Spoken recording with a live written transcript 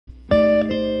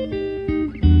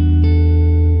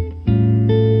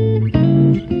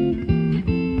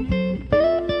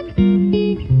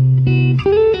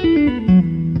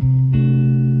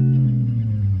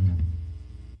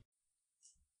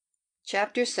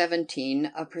Chapter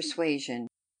 17. A Persuasion.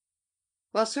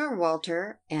 While Sir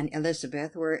Walter and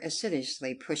Elizabeth were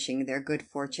assiduously pushing their good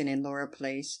fortune in Laura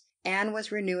Place, Anne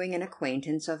was renewing an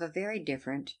acquaintance of a very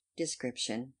different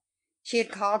description. She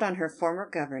had called on her former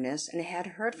governess, and had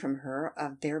heard from her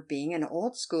of there being an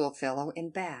old schoolfellow in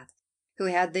Bath, who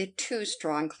had the two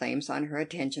strong claims on her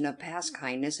attention of past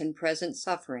kindness and present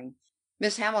suffering.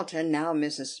 Miss Hamilton, now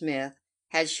Mrs. Smith,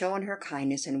 had shown her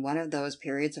kindness in one of those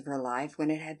periods of her life when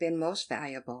it had been most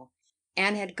valuable.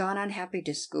 Anne had gone unhappy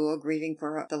to school, grieving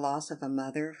for the loss of a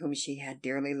mother whom she had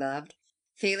dearly loved,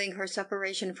 feeling her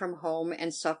separation from home,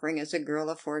 and suffering as a girl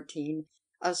of 14,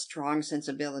 of strong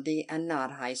sensibility and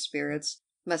not high spirits,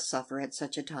 must suffer at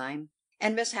such a time.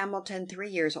 And Miss Hamilton, 3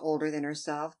 years older than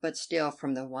herself, but still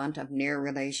from the want of near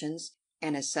relations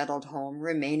and a settled home,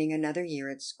 remaining another year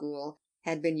at school,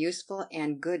 had been useful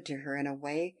and good to her in a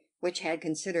way which had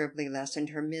considerably lessened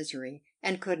her misery,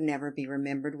 and could never be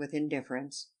remembered with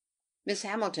indifference. Miss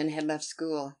Hamilton had left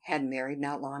school, had married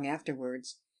not long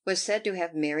afterwards, was said to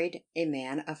have married a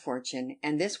man of fortune,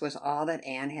 and this was all that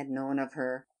Anne had known of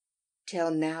her, till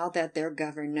now that their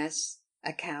governess'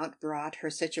 account brought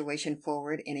her situation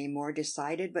forward in a more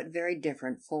decided but very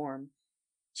different form.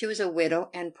 She was a widow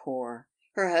and poor.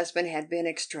 Her husband had been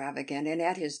extravagant, and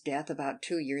at his death about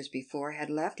 2 years before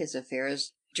had left his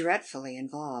affairs dreadfully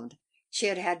involved. She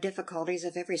had had difficulties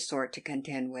of every sort to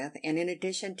contend with, and in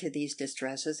addition to these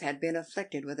distresses had been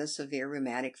afflicted with a severe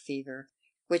rheumatic fever,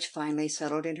 which finally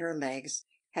settled in her legs,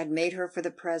 had made her for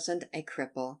the present a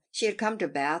cripple. She had come to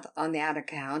Bath on that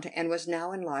account, and was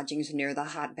now in lodgings near the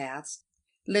hot baths,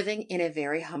 living in a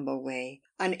very humble way,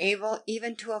 unable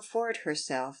even to afford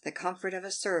herself the comfort of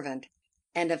a servant,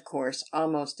 and of course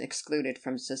almost excluded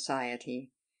from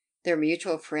society. Their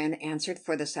mutual friend answered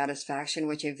for the satisfaction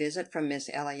which a visit from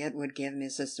Miss Elliot would give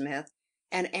Mrs. Smith,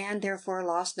 and Anne therefore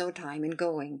lost no time in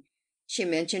going. She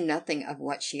mentioned nothing of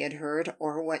what she had heard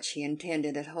or what she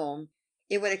intended at home.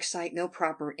 It would excite no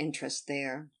proper interest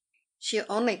there. She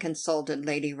only consulted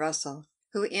Lady Russell,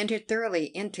 who entered thoroughly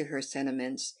into her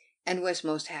sentiments, and was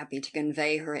most happy to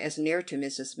convey her as near to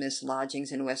Mrs. Smith's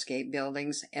lodgings in Westgate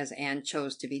Buildings as Anne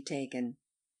chose to be taken.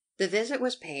 The visit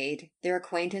was paid, their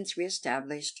acquaintance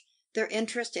re-established, their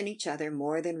interest in each other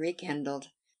more than rekindled.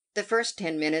 The first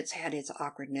 10 minutes had its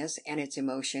awkwardness and its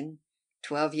emotion.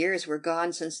 12 years were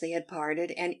gone since they had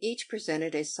parted, and each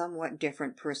presented a somewhat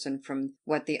different person from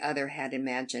what the other had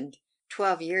imagined.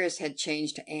 12 years had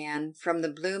changed Anne from the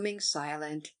blooming,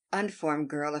 silent, unformed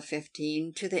girl of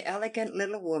 15 to the elegant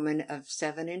little woman of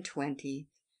 27,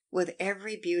 with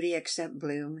every beauty except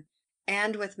bloom,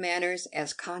 and with manners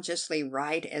as consciously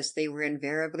right as they were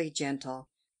invariably gentle.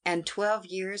 And 12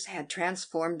 years had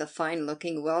transformed the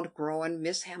fine-looking, well-grown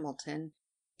Miss Hamilton,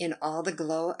 in all the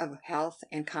glow of health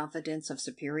and confidence of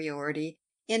superiority,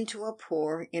 into a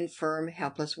poor, infirm,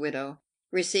 helpless widow,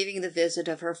 receiving the visit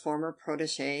of her former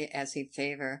protégé as a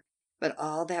favor. But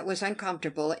all that was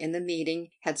uncomfortable in the meeting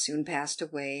had soon passed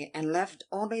away, and left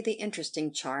only the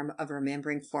interesting charm of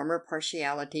remembering former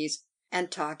partialities and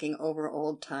talking over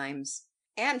old times.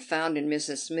 Anne found in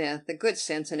Mrs. Smith the good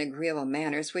sense and agreeable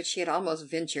manners which she had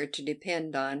almost ventured to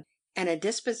depend on, and a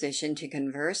disposition to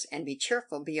converse and be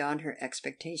cheerful beyond her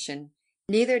expectation.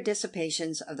 Neither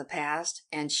dissipations of the past,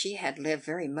 and she had lived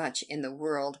very much in the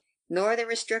world, nor the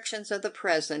restrictions of the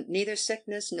present, neither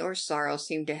sickness nor sorrow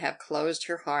seemed to have closed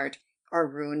her heart or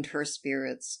ruined her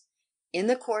spirits. In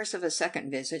the course of a second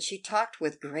visit she talked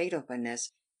with great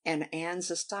openness, and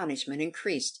Anne's astonishment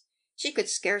increased. She could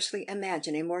scarcely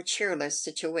imagine a more cheerless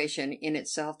situation in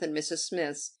itself than Mrs.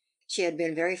 Smith's. She had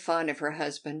been very fond of her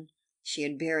husband. She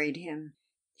had buried him.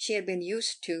 She had been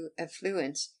used to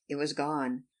affluence. It was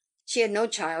gone. She had no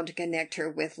child to connect her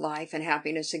with life and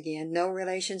happiness again, no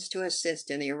relations to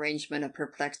assist in the arrangement of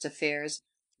perplexed affairs,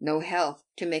 no health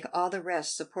to make all the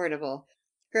rest supportable.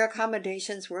 Her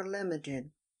accommodations were limited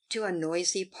to a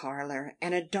noisy parlor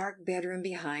and a dark bedroom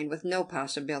behind, with no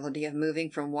possibility of moving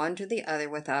from one to the other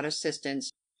without assistance,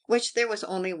 which there was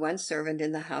only one servant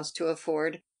in the house to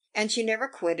afford, and she never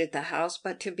quitted the house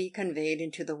but to be conveyed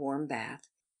into the warm bath.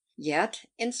 Yet,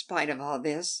 in spite of all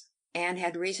this, Anne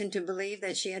had reason to believe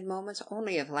that she had moments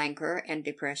only of languor and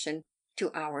depression,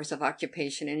 to hours of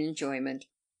occupation and enjoyment.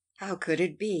 How could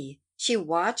it be? She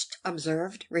watched,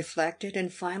 observed, reflected,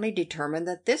 and finally determined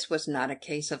that this was not a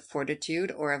case of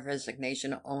fortitude or of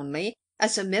resignation only. A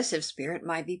submissive spirit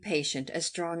might be patient, a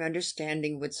strong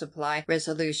understanding would supply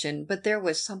resolution, but there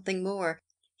was something more.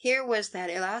 Here was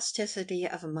that elasticity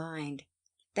of mind,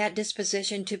 that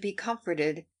disposition to be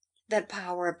comforted, that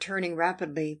power of turning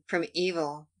rapidly from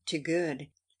evil to good,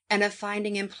 and of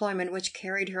finding employment which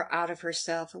carried her out of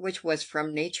herself, which was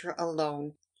from nature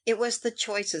alone. It was the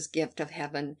choicest gift of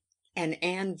heaven, and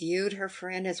Anne viewed her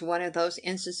friend as one of those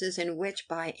instances in which,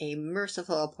 by a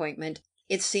merciful appointment,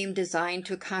 it seemed designed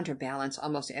to counterbalance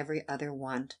almost every other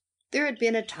want. There had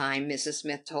been a time, Mrs.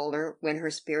 Smith told her, when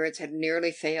her spirits had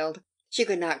nearly failed. She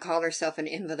could not call herself an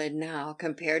invalid now,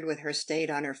 compared with her state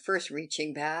on her first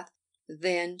reaching Bath.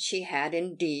 Then she had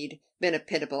indeed been a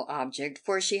pitiable object,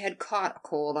 for she had caught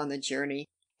cold on the journey,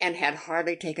 and had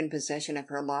hardly taken possession of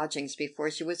her lodgings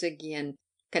before she was again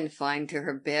confined to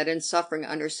her bed and suffering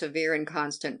under severe and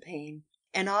constant pain.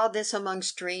 And all this among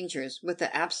strangers, with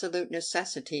the absolute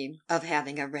necessity of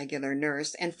having a regular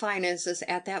nurse, and finances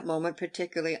at that moment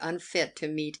particularly unfit to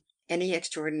meet any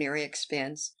extraordinary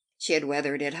expense. She had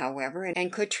weathered it, however,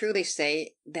 and could truly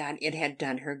say that it had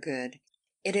done her good.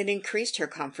 It had increased her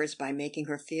comforts by making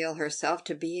her feel herself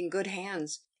to be in good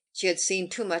hands. She had seen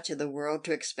too much of the world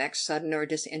to expect sudden or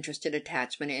disinterested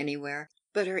attachment anywhere,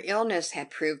 but her illness had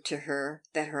proved to her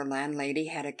that her landlady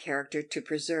had a character to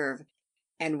preserve,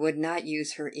 and would not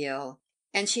use her ill,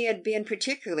 and she had been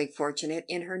particularly fortunate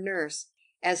in her nurse,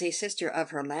 as a sister of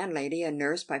her landlady, a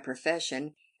nurse by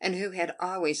profession, and who had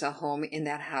always a home in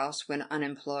that house when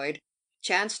unemployed,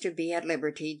 chanced to be at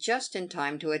liberty just in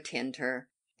time to attend her.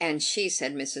 And she,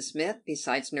 said Mrs. Smith,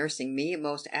 besides nursing me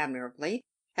most admirably,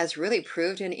 has really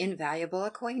proved an invaluable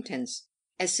acquaintance.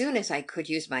 As soon as I could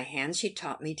use my hands, she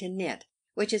taught me to knit,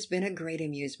 which has been a great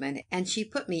amusement, and she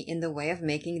put me in the way of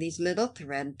making these little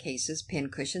thread cases,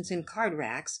 pincushions, and card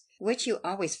racks, which you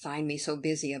always find me so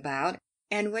busy about,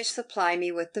 and which supply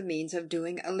me with the means of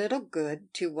doing a little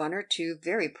good to one or two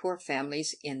very poor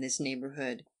families in this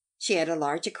neighborhood. She had a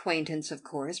large acquaintance, of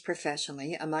course,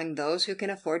 professionally, among those who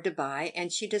can afford to buy,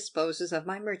 and she disposes of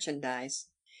my merchandise.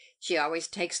 She always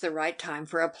takes the right time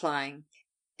for applying.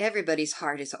 Everybody's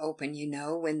heart is open, you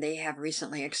know, when they have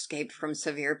recently escaped from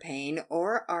severe pain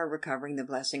or are recovering the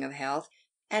blessing of health,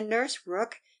 and Nurse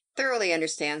Rook thoroughly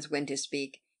understands when to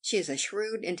speak. She is a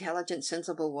shrewd, intelligent,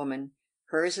 sensible woman.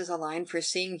 Hers is a line for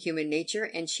seeing human nature,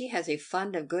 and she has a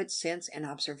fund of good sense and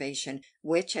observation,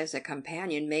 which, as a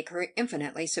companion, make her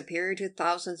infinitely superior to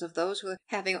thousands of those who,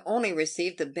 having only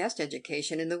received the best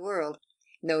education in the world,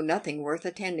 know nothing worth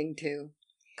attending to.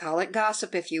 Call it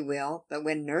gossip if you will, but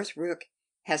when Nurse Rook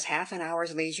has half an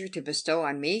hour's leisure to bestow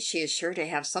on me, she is sure to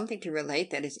have something to relate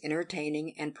that is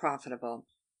entertaining and profitable,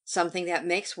 something that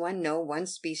makes one know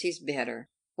one's species better.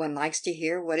 One likes to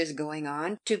hear what is going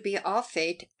on, to be au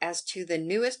fait as to the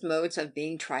newest modes of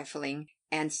being trifling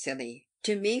and silly.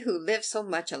 To me, who live so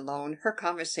much alone, her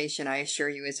conversation, I assure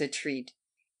you, is a treat.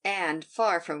 And,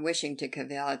 far from wishing to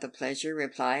cavil at the pleasure,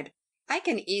 replied, I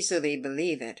can easily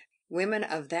believe it. Women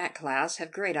of that class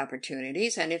have great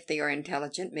opportunities, and if they are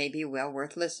intelligent, may be well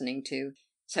worth listening to.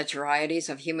 Such varieties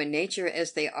of human nature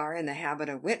as they are in the habit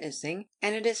of witnessing,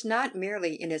 and it is not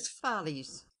merely in its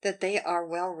follies that they are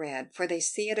well read, for they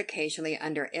see it occasionally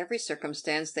under every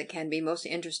circumstance that can be most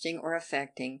interesting or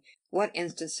affecting. What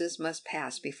instances must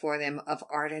pass before them of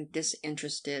ardent,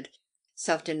 disinterested,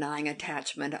 self-denying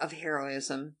attachment, of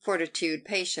heroism, fortitude,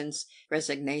 patience,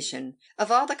 resignation,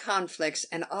 of all the conflicts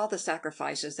and all the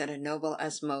sacrifices that ennoble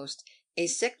us most. A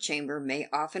sick chamber may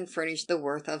often furnish the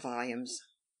worth of volumes.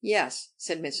 Yes,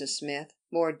 said Mrs. Smith,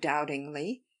 more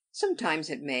doubtingly. Sometimes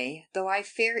it may, though I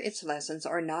fear its lessons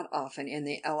are not often in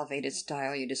the elevated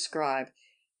style you describe.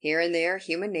 Here and there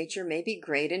human nature may be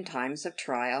great in times of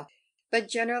trial, but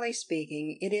generally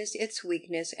speaking it is its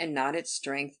weakness and not its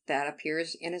strength that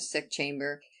appears in a sick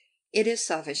chamber. It is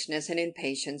selfishness and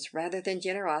impatience rather than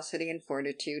generosity and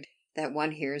fortitude that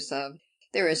one hears of.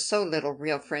 There is so little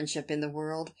real friendship in the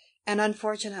world, and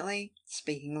unfortunately,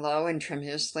 speaking low and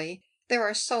tremulously, there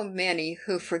are so many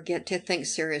who forget to think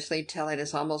seriously till it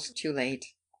is almost too late.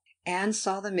 Anne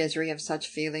saw the misery of such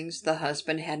feelings. The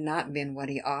husband had not been what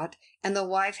he ought, and the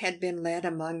wife had been led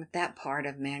among that part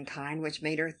of mankind which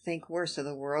made her think worse of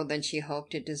the world than she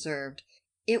hoped it deserved.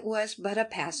 It was but a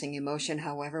passing emotion,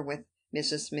 however, with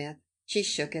Mrs. Smith. She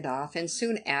shook it off, and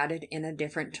soon added in a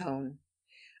different tone,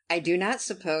 I do not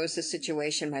suppose the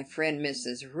situation my friend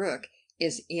Mrs. Rook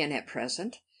is in at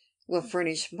present will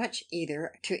furnish much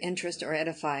either to interest or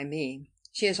edify me.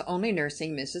 She is only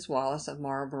nursing Mrs. Wallace of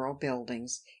Marlborough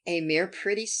Buildings, a mere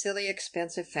pretty, silly,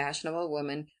 expensive, fashionable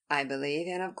woman, I believe,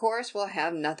 and of course will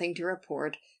have nothing to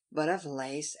report but of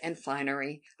lace and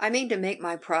finery. I mean to make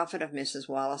my profit of Mrs.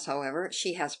 Wallace, however.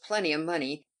 She has plenty of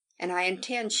money, and I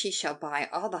intend she shall buy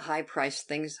all the high-priced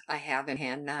things I have in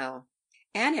hand now.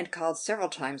 Anne had called several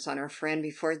times on her friend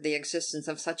before the existence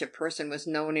of such a person was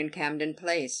known in Camden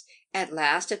Place. At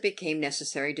last it became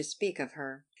necessary to speak of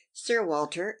her. Sir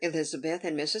Walter, Elizabeth,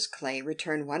 and Mrs. Clay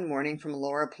returned one morning from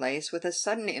Laura Place with a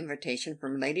sudden invitation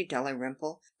from Lady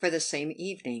Dalrymple for the same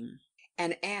evening,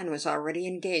 and Anne was already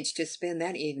engaged to spend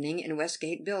that evening in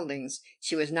Westgate Buildings.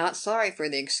 She was not sorry for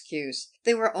the excuse.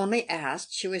 They were only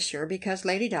asked, she was sure, because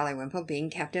Lady Dalrymple, being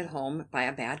kept at home by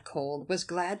a bad cold, was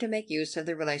glad to make use of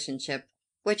the relationship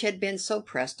which had been so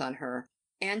pressed on her,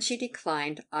 and she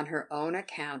declined on her own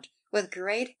account with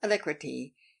great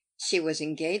alacrity. She was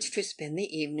engaged to spend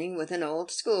the evening with an old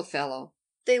schoolfellow.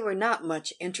 They were not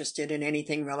much interested in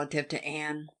anything relative to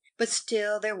Anne, but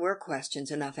still there were questions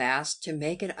enough asked to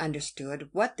make it understood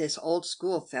what this old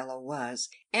schoolfellow was,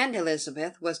 and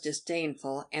Elizabeth was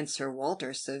disdainful and Sir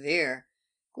Walter severe.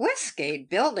 "Westgate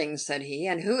Buildings," said he,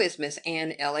 "and who is Miss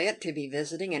Anne Elliot to be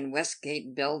visiting in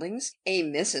Westgate Buildings? A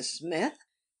Mrs. Smith?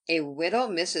 A widow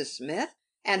Mrs. Smith?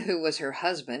 And who was her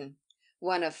husband?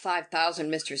 One of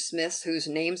 5,000 Mr. Smiths whose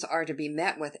names are to be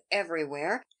met with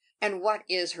everywhere. And what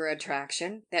is her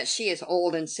attraction? That she is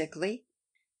old and sickly?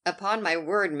 Upon my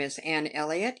word, Miss Anne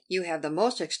Elliot, you have the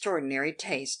most extraordinary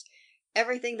taste.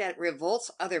 Everything that revolts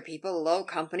other people, low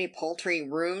company, paltry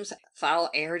rooms,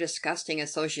 foul air, disgusting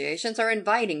associations, are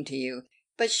inviting to you.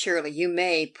 But surely you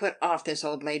may put off this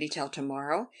old lady till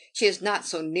tomorrow. She is not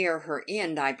so near her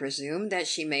end, I presume, that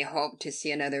she may hope to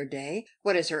see another day.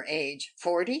 What is her age?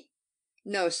 40?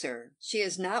 No, sir, she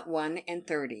is not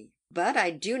 31. But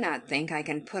I do not think I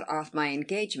can put off my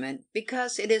engagement,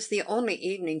 because it is the only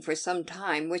evening for some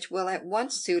time which will at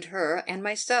once suit her and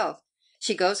myself.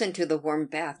 She goes into the warm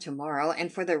bath tomorrow,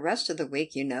 and for the rest of the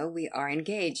week, you know, we are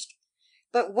engaged."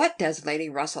 "But what does Lady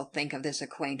Russell think of this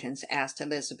acquaintance?" asked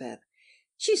Elizabeth.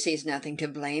 "She sees nothing to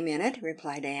blame in it,"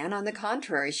 replied Anne. "On the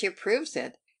contrary, she approves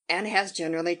it, and has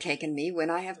generally taken me when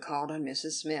I have called on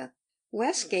Mrs. Smith."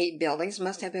 "Westgate Buildings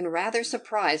must have been rather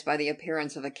surprised by the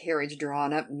appearance of a carriage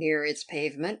drawn up near its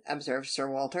pavement," observed Sir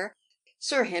Walter.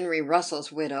 "Sir Henry Russell's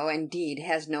widow, indeed,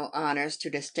 has no honours to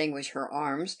distinguish her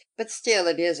arms, but still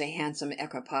it is a handsome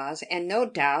equipage, and no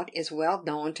doubt is well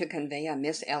known to convey a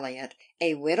Miss Elliot.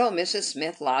 A widow Mrs.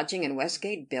 Smith lodging in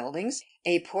Westgate Buildings,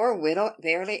 a poor widow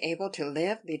barely able to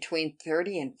live, between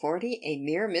 30 and 40, a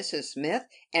mere Mrs. Smith,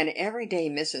 an everyday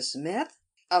Mrs. Smith.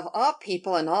 Of all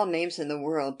people and all names in the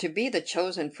world, to be the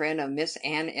chosen friend of Miss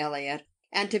Anne Elliot,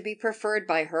 and to be preferred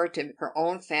by her to her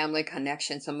own family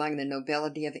connections among the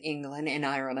nobility of England and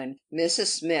Ireland. Mrs.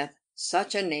 Smith,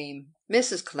 such a name!"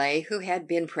 Mrs. Clay, who had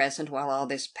been present while all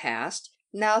this passed,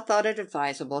 now thought it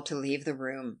advisable to leave the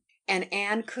room, and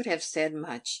Anne could have said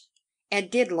much,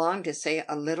 and did long to say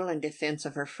a little in defence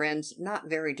of her friends' not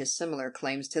very dissimilar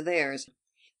claims to theirs,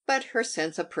 but her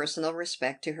sense of personal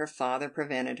respect to her father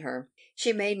prevented her.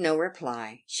 She made no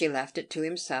reply. She left it to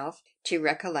himself to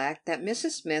recollect that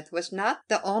Mrs. Smith was not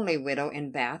the only widow in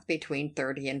Bath between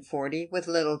 30 and 40, with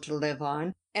little to live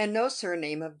on, and no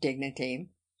surname of dignity.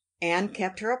 Anne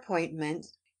kept her appointment,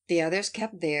 the others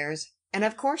kept theirs, and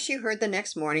of course she heard the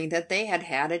next morning that they had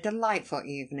had a delightful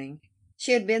evening.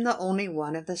 She had been the only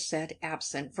one of the set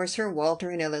absent, for Sir Walter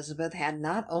and Elizabeth had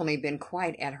not only been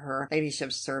quite at her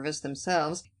ladyship's service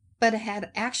themselves, but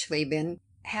had actually been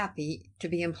happy to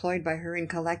be employed by her in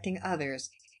collecting others,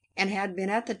 and had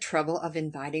been at the trouble of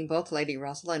inviting both Lady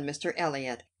Russell and Mr.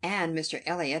 Elliot. And Mr.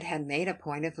 Elliot had made a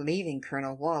point of leaving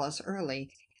Colonel Wallis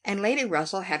early, and Lady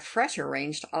Russell had fresh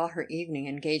arranged all her evening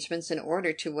engagements in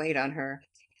order to wait on her.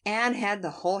 Anne had the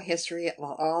whole history of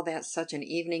all that such an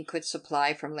evening could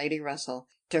supply from Lady Russell.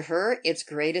 To her its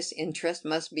greatest interest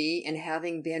must be in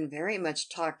having been very much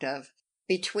talked of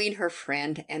between her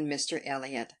friend and Mr.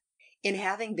 Elliot, in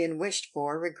having been wished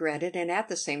for, regretted, and at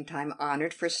the same time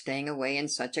honoured for staying away in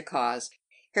such a cause.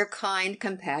 Her kind,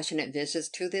 compassionate visits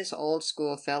to this old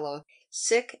schoolfellow,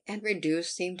 sick and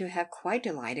reduced, seemed to have quite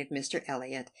delighted Mr.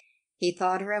 Elliot. He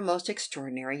thought her a most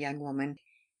extraordinary young woman,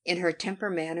 in her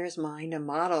temper, manners, mind, a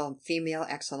model of female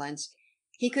excellence.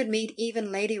 He could meet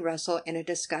even Lady Russell in a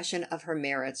discussion of her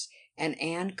merits, and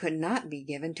Anne could not be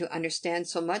given to understand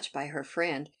so much by her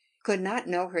friend, could not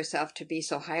know herself to be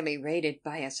so highly rated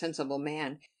by a sensible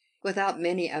man, without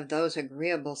many of those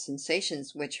agreeable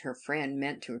sensations which her friend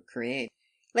meant to create.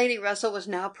 Lady Russell was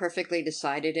now perfectly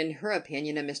decided in her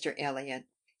opinion of Mr. Elliot.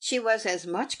 She was as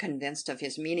much convinced of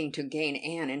his meaning to gain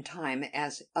Anne in time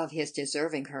as of his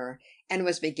deserving her, and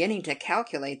was beginning to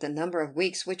calculate the number of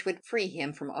weeks which would free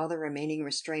him from all the remaining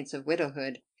restraints of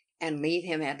widowhood, and leave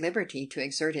him at liberty to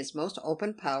exert his most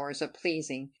open powers of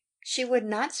pleasing. She would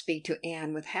not speak to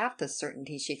Anne with half the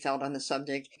certainty she felt on the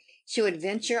subject. She would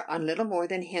venture on little more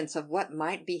than hints of what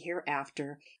might be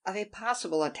hereafter, of a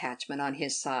possible attachment on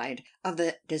his side, of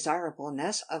the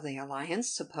desirableness of the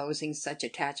alliance, supposing such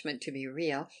attachment to be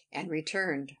real and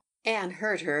returned. Anne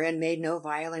heard her and made no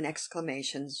violent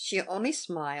exclamations. She only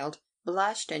smiled,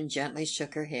 blushed, and gently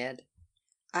shook her head.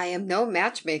 "I am no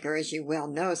matchmaker, as you well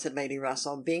know," said Lady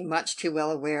Russell, being much too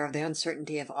well aware of the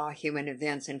uncertainty of all human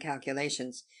events and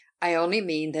calculations. "I only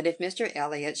mean that if Mr.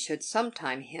 Elliot should some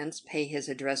time hence pay his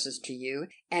addresses to you,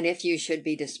 and if you should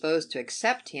be disposed to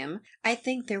accept him, I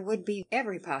think there would be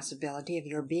every possibility of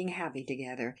your being happy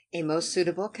together. A most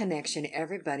suitable connection,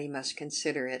 everybody must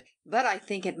consider it, but I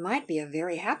think it might be a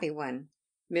very happy one.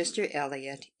 Mr.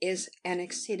 Elliot is an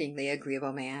exceedingly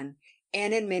agreeable man,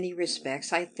 and in many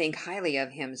respects I think highly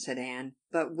of him," said Anne,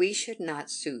 "but we should not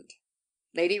suit."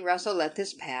 Lady Russell let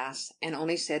this pass, and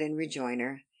only said in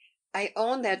rejoinder, "I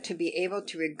own that to be able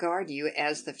to regard you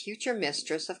as the future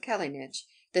mistress of Kellynch,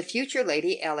 the future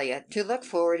Lady Elliot, to look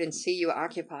forward and see you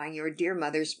occupying your dear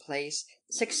mother's place,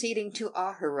 succeeding to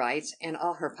all her rights and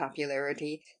all her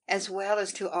popularity, as well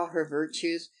as to all her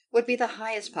virtues, would be the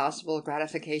highest possible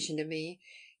gratification to me.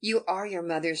 You are your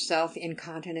mother's self in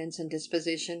countenance and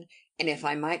disposition, and if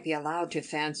I might be allowed to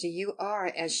fancy, you are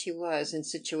as she was in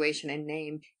situation and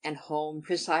name and home,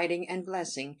 presiding and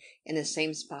blessing in the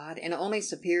same spot, and only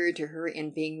superior to her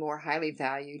in being more highly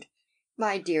valued.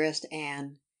 My dearest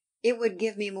Anne, it would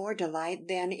give me more delight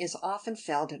than is often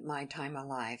felt at my time of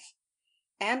life."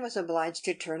 Anne was obliged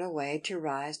to turn away, to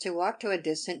rise, to walk to a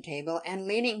distant table, and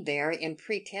leaning there in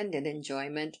pretended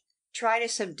enjoyment, try to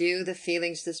subdue the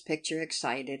feelings this picture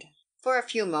excited. For a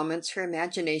few moments her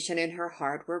imagination and her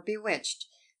heart were bewitched.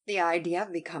 The idea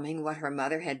of becoming what her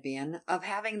mother had been, of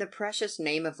having the precious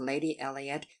name of Lady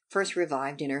Elliot first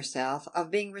revived in herself,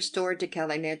 of being restored to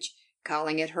Kellynch,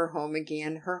 calling it her home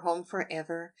again, her home for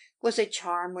ever, was a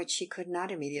charm which she could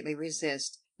not immediately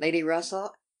resist. Lady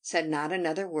Russell said not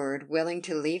another word, willing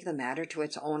to leave the matter to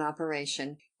its own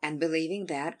operation, and believing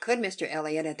that, could Mr.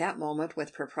 Elliot at that moment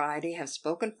with propriety have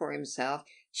spoken for himself,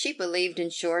 she believed, in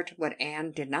short, what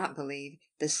Anne did not believe.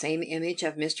 The same image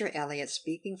of Mr. Elliot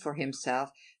speaking for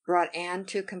himself brought Anne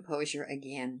to composure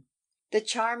again. The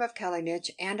charm of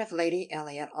Kellynch and of Lady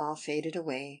Elliot all faded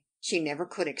away. She never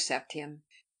could accept him.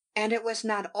 And it was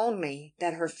not only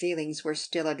that her feelings were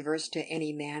still adverse to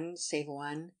any man save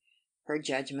one. Her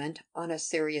judgment, on a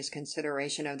serious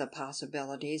consideration of the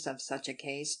possibilities of such a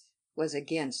case, was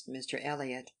against Mr.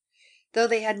 Elliot. Though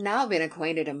they had now been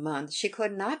acquainted a month, she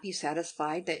could not be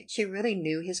satisfied that she really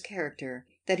knew his character,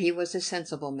 that he was a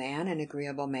sensible man, an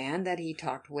agreeable man, that he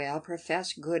talked well,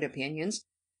 professed good opinions,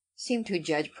 seemed to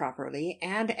judge properly,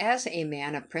 and as a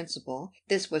man of principle,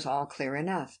 this was all clear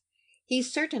enough. He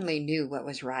certainly knew what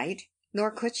was right,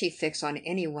 nor could she fix on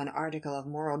any one article of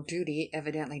moral duty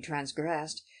evidently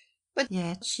transgressed, but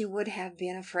yet she would have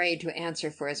been afraid to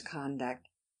answer for his conduct.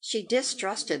 She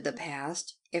distrusted the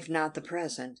past, if not the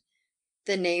present.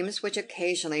 The names which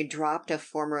occasionally dropped of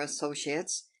former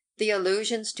associates, the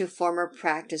allusions to former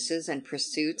practices and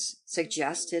pursuits,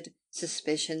 suggested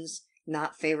suspicions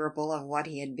not favorable of what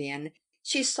he had been.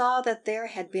 She saw that there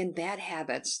had been bad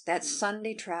habits, that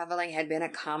Sunday travelling had been a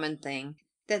common thing,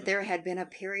 that there had been a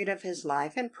period of his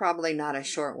life, and probably not a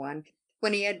short one,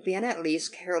 when he had been at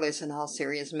least careless in all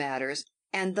serious matters,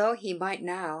 and though he might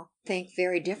now think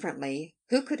very differently,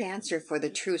 who could answer for the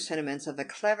true sentiments of a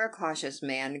clever, cautious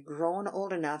man grown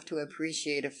old enough to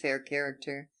appreciate a fair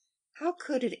character? How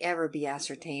could it ever be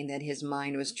ascertained that his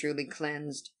mind was truly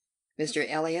cleansed? Mr.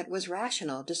 Elliot was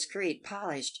rational, discreet,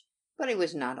 polished, but he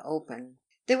was not open.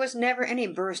 There was never any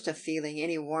burst of feeling,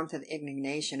 any warmth of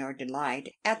indignation or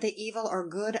delight at the evil or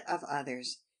good of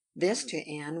others. This to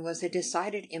Anne was a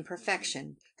decided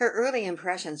imperfection. Her early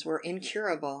impressions were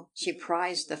incurable. She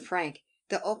prized the frank,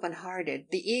 the open-hearted,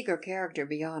 the eager character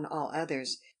beyond all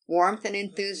others. Warmth and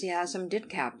enthusiasm did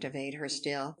captivate her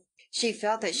still. She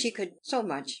felt that she could so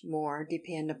much more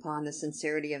depend upon the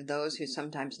sincerity of those who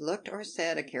sometimes looked or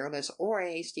said a careless or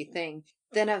a hasty thing,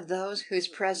 than of those whose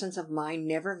presence of mind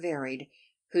never varied,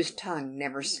 whose tongue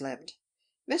never slipped.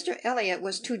 Mr. Elliot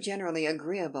was too generally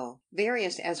agreeable.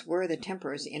 Various as were the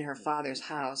tempers in her father's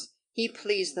house, he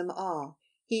pleased them all.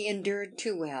 He endured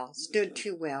too well, stood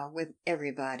too well with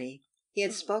everybody. He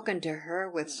had spoken to her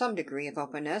with some degree of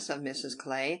openness of Mrs.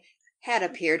 Clay, had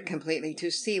appeared completely to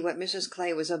see what Mrs.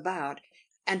 Clay was about,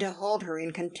 and to hold her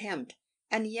in contempt,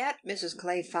 and yet Mrs.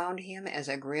 Clay found him as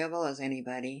agreeable as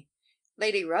anybody.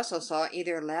 Lady Russell saw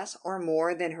either less or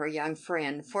more than her young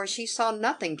friend, for she saw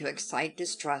nothing to excite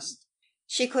distrust.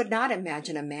 She could not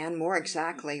imagine a man more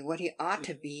exactly what he ought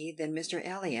to be than Mr.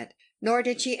 Elliot, nor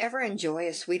did she ever enjoy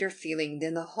a sweeter feeling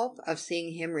than the hope of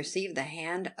seeing him receive the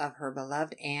hand of her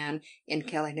beloved Anne in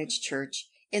Kellynch Church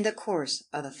in the course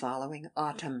of the following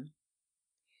autumn.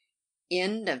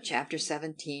 End of chapter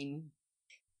 17.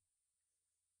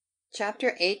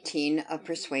 Chapter 18 of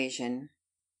Persuasion.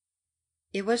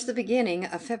 It was the beginning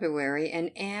of February,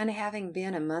 and Anne, having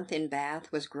been a month in Bath,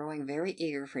 was growing very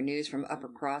eager for news from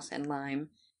Uppercross and Lyme.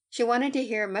 She wanted to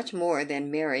hear much more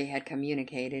than Mary had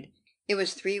communicated. It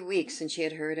was 3 weeks since she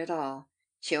had heard at all.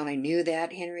 She only knew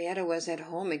that Henrietta was at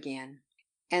home again,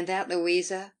 and that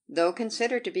Louisa, though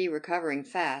considered to be recovering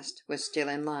fast, was still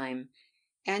in Lyme.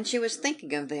 And she was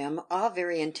thinking of them all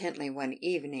very intently one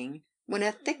evening, when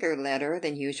a thicker letter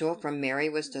than usual from Mary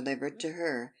was delivered to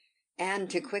her, and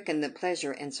to quicken the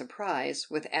pleasure and surprise,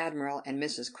 with Admiral and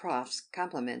Mrs. Croft's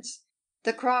compliments.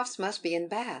 The Crofts must be in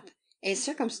Bath, a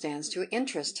circumstance to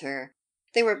interest her.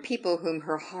 They were people whom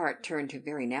her heart turned to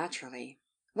very naturally.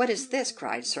 "What is this?"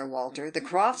 cried Sir Walter. "The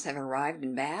Crofts have arrived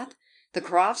in Bath? The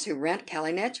Crofts who rent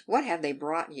Kellynch? What have they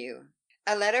brought you?"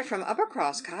 "A letter from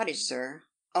Uppercross Cottage, sir."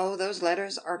 "Oh, those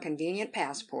letters are convenient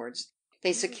passports.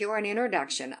 They secure an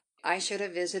introduction. I should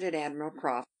have visited Admiral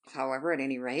Croft, however, at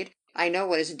any rate. I know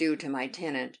what is due to my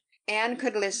tenant." Anne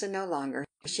could listen no longer.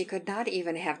 She could not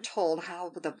even have told how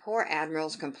the poor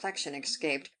Admiral's complexion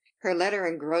escaped. Her letter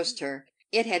engrossed her.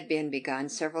 It had been begun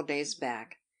several days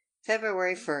back.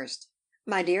 February 1st.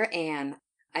 My dear Anne,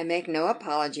 I make no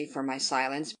apology for my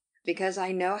silence, because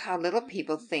I know how little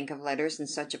people think of letters in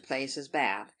such a place as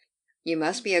Bath. You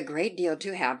must be a great deal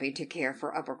too happy to care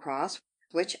for Uppercross,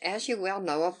 which, as you well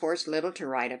know, affords little to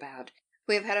write about.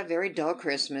 We have had a very dull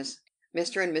Christmas.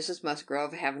 Mr. and Mrs.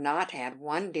 Musgrove have not had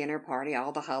one dinner party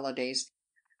all the holidays.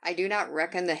 I do not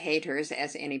reckon the Hayters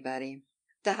as anybody.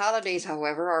 The holidays,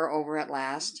 however, are over at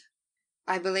last.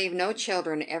 I believe no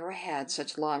children ever had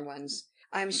such long ones.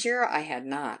 I am sure I had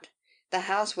not. The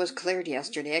house was cleared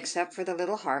yesterday, except for the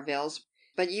little Harvilles,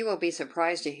 but you will be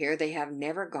surprised to hear they have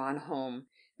never gone home.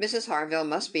 Mrs. Harville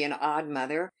must be an odd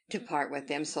mother, to part with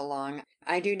them so long.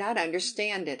 I do not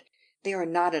understand it. They are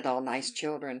not at all nice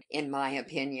children, in my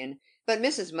opinion, but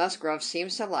Mrs. Musgrove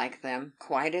seems to like them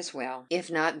quite as well, if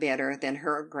not better, than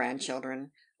her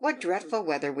grandchildren. What dreadful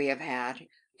weather we have had!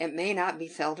 It may not be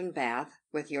felt in Bath,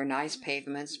 with your nice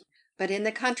pavements, but in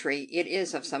the country it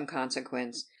is of some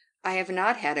consequence. I have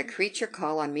not had a creature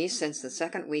call on me since the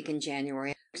second week in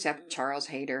January, except Charles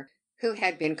Hayter, who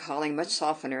had been calling much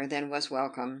softener than was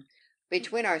welcome.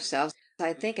 Between ourselves,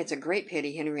 I think it's a great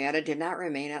pity Henrietta did not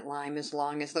remain at Lyme as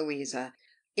long as Louisa.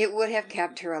 It would have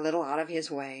kept her a little out of his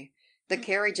way. The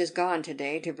carriage is gone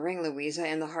to-day to bring Louisa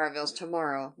and the Harvilles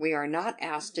to-morrow. We are not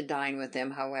asked to dine with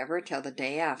them, however, till the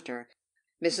day after.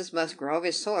 Mrs. Musgrove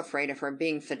is so afraid of her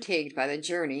being fatigued by the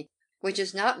journey, which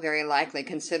is not very likely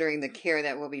considering the care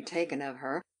that will be taken of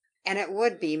her, and it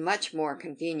would be much more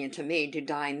convenient to me to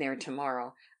dine there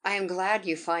to-morrow. I am glad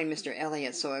you find Mr.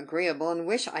 Elliot so agreeable, and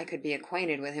wish I could be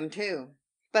acquainted with him too.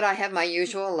 But I have my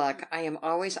usual luck. I am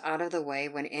always out of the way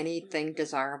when anything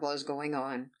desirable is going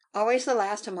on. Always the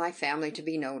last of my family to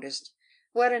be noticed.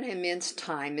 What an immense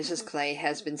time Mrs. Clay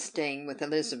has been staying with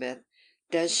Elizabeth.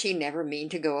 Does she never mean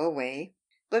to go away?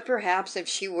 But perhaps if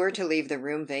she were to leave the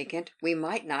room vacant, we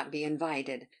might not be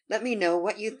invited. Let me know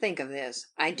what you think of this.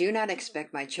 I do not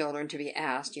expect my children to be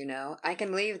asked, you know. I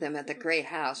can leave them at the great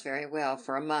house very well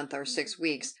for a month or 6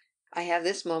 weeks. I have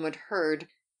this moment heard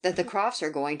that the Crofts are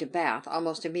going to Bath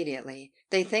almost immediately.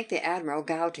 They think the Admiral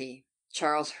gouty.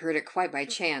 Charles heard it quite by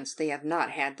chance. They have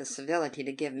not had the civility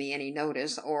to give me any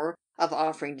notice, or of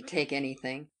offering to take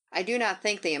anything. I do not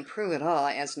think they improve at all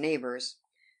as neighbors.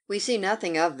 We see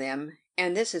nothing of them,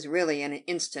 and this is really an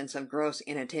instance of gross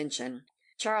inattention.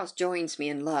 Charles joins me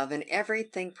in love and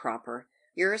everything proper.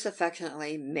 Yours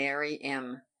affectionately, Mary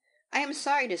M. I am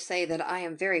sorry to say that I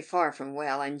am very far from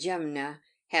well, and Jemina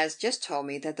has just told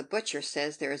me that the butcher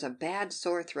says there is a bad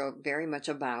sore throat very much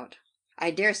about.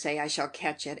 I dare say I shall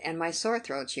catch it, and my sore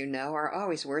throats, you know, are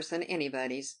always worse than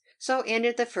anybody's. So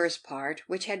ended the first part,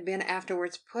 which had been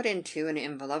afterwards put into an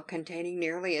envelope containing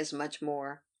nearly as much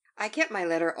more. I kept my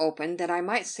letter open that I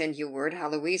might send you word how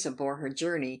Louisa bore her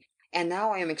journey, and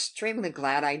now I am extremely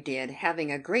glad I did,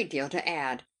 having a great deal to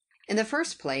add. In the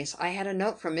first place, I had a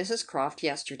note from Mrs. Croft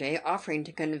yesterday offering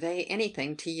to convey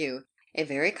anything to you, a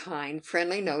very kind,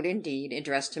 friendly note indeed,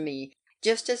 addressed to me,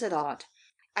 just as it ought.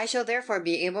 I shall therefore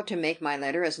be able to make my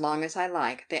letter as long as I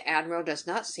like. The Admiral does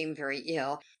not seem very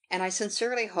ill, and I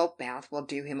sincerely hope Bath will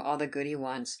do him all the good he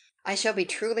wants. I shall be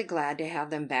truly glad to have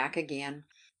them back again.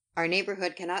 Our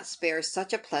neighborhood cannot spare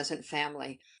such a pleasant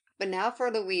family. But now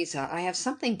for Louisa, I have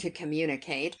something to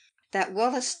communicate that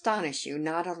will astonish you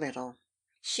not a little.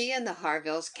 She and the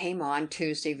Harvilles came on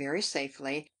Tuesday very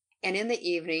safely, and in the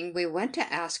evening we went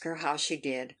to ask her how she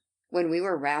did, when we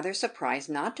were rather surprised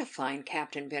not to find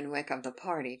Captain Benwick of the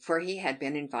party, for he had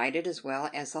been invited as well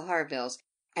as the Harvilles.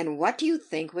 And what do you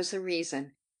think was the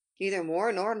reason? neither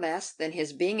more nor less than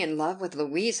his being in love with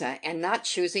Louisa, and not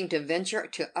choosing to venture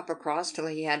to Uppercross till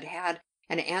he had had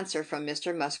an answer from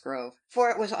Mr. Musgrove, for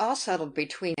it was all settled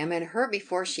between him and her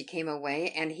before she came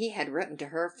away, and he had written to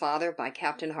her father by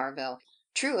Captain Harville.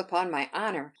 True, upon my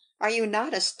honour. Are you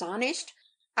not astonished?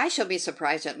 I shall be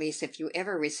surprised at least if you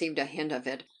ever received a hint of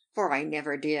it, for I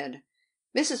never did.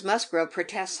 Mrs. Musgrove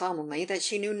protests solemnly that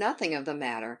she knew nothing of the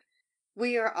matter.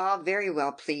 We are all very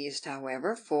well pleased,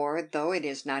 however, for, though it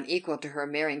is not equal to her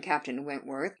marrying Captain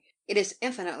Wentworth, it is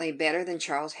infinitely better than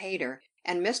Charles Hayter,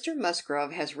 and Mr.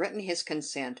 Musgrove has written his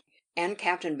consent, and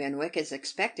Captain Benwick is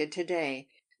expected to-day.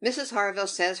 Mrs. Harville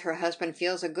says her husband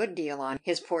feels a good deal on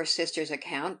his poor sister's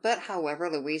account, but however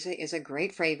Louisa is a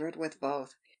great favourite with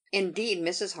both. Indeed,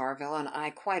 Mrs. Harville and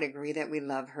I quite agree that we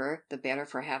love her the better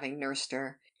for having nursed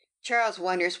her. Charles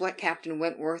wonders what Captain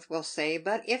Wentworth will say,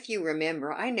 but if you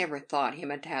remember, I never thought him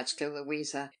attached to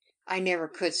Louisa. I never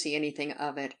could see anything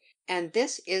of it. And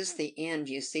this is the end,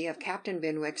 you see, of Captain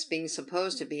Benwick's being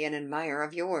supposed to be an admirer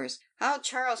of yours. How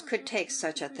Charles could take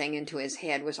such a thing into his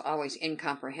head was always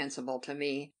incomprehensible to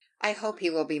me. I hope he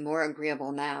will be more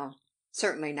agreeable now.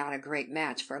 Certainly not a great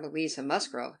match for Louisa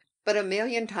Musgrove, but a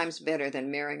million times better than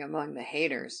marrying among the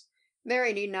Hayters.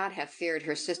 Mary need not have feared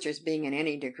her sister's being in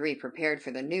any degree prepared for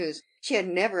the news. She had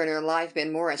never in her life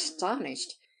been more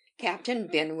astonished. Captain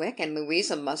Benwick and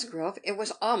Louisa Musgrove! It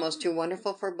was almost too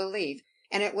wonderful for belief,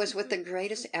 and it was with the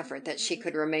greatest effort that she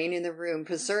could remain in the room,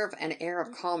 preserve an air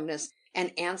of calmness,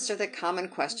 and answer the common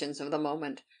questions of the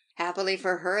moment. Happily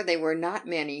for her, they were not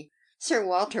many. Sir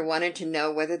Walter wanted to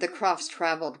know whether the Crofts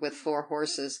travelled with 4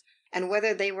 horses, and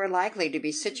whether they were likely to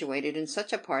be situated in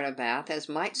such a part of Bath as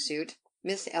might suit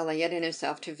Miss Elliot and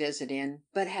himself to visit in,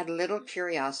 but had little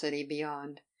curiosity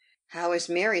beyond. "How is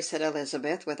Mary?" said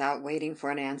Elizabeth, without waiting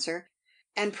for an answer.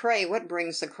 "And pray what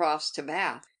brings the Crofts to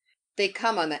Bath?" "They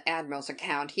come on the Admiral's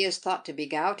account. He is thought to be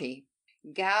gouty."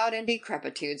 "Gout and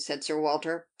decrepitude," said Sir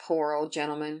Walter. "Poor old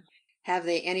gentleman." "Have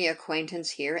they any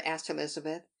acquaintance here?" asked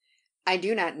Elizabeth. "I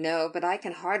do not know, but I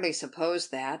can hardly suppose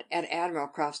that, at Admiral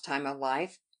Croft's time of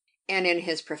life, and in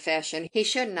his profession, he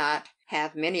should not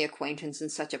have many acquaintance in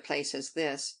such a place as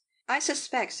this." "I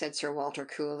suspect," said Sir Walter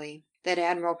coolly, "that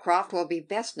Admiral Croft will be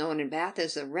best known in Bath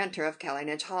as the renter of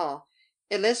Kellynch Hall.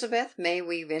 Elizabeth, may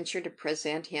we venture to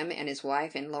present him and his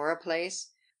wife in Laura Place?"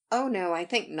 "Oh no, I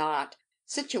think not.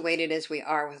 Situated as we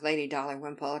are with Lady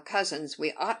Dalrymple, cousins,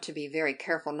 we ought to be very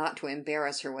careful not to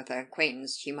embarrass her with an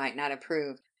acquaintance she might not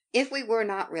approve. If we were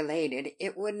not related,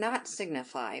 it would not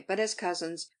signify, but as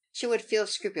cousins, she would feel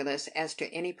scrupulous as to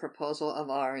any proposal of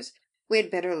ours. We had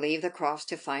better leave the Crofts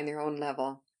to find their own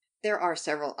level. There are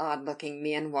several odd-looking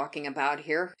men walking about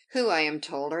here, who, I am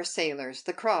told, are sailors.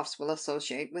 The Crofts will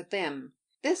associate with them."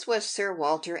 This was Sir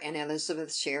Walter and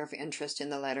Elizabeth's share of interest in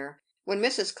the letter. When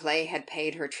Mrs. Clay had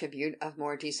paid her tribute of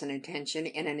more decent attention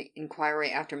in an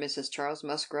inquiry after Mrs. Charles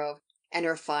Musgrove and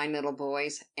her fine little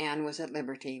boys, Anne was at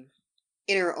liberty.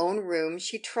 In her own room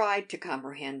she tried to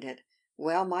comprehend it.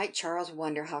 Well might Charles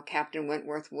wonder how Captain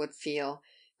Wentworth would feel.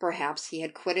 Perhaps he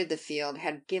had quitted the field,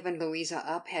 had given Louisa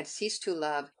up, had ceased to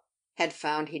love, had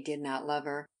found he did not love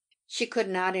her. She could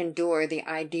not endure the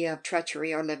idea of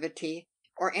treachery or levity,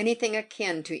 or anything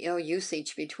akin to ill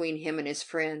usage between him and his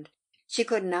friend. She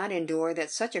could not endure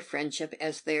that such a friendship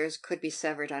as theirs could be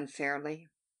severed unfairly.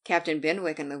 Captain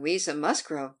Benwick and Louisa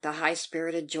Musgrove, the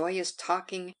high-spirited, joyous,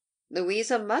 talking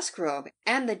Louisa Musgrove,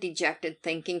 and the dejected,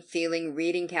 thinking, feeling,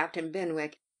 reading Captain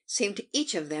Benwick, seemed to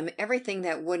each of them everything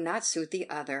that would not suit the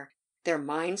other, their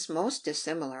minds most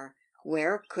dissimilar.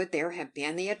 Where could there have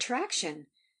been the attraction?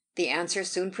 The answer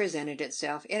soon presented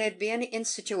itself. It had been in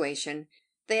situation.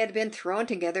 They had been thrown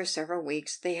together several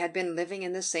weeks. They had been living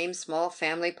in the same small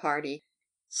family party.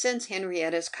 Since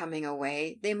Henrietta's coming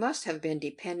away, they must have been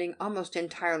depending almost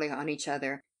entirely on each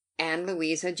other, and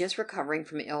Louisa, just recovering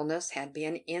from illness, had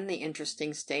been in the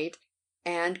interesting state,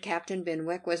 and Captain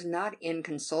Benwick was not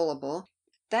inconsolable.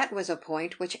 That was a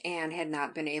point which Anne had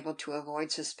not been able to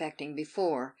avoid suspecting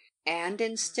before, and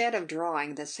instead of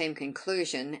drawing the same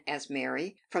conclusion as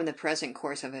Mary from the present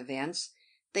course of events,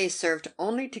 they served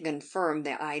only to confirm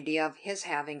the idea of his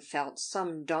having felt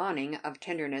some dawning of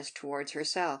tenderness towards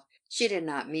herself. She did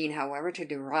not mean, however, to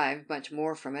derive much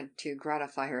more from it to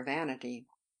gratify her vanity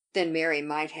than Mary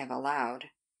might have allowed.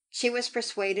 She was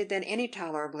persuaded that any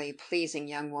tolerably pleasing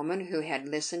young woman who had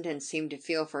listened and seemed to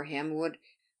feel for him would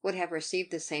have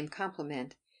received the same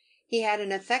compliment. He had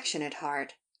an affectionate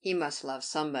heart. He must love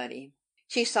somebody.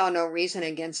 She saw no reason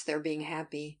against their being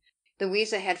happy.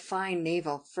 Louisa had fine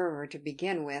naval fervour to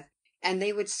begin with, and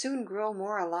they would soon grow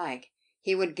more alike.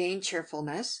 He would gain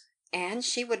cheerfulness, and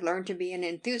she would learn to be an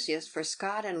enthusiast for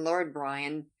Scott and Lord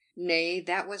Byron. Nay,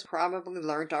 that was probably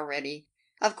learnt already.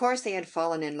 Of course they had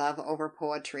fallen in love over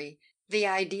poetry. The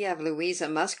idea of Louisa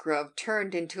Musgrove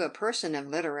turned into a person of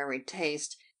literary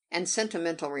taste and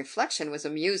sentimental reflection was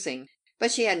amusing,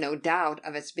 but she had no doubt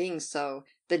of its being so.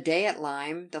 The day at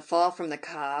Lyme, the fall from the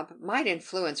Cobb, might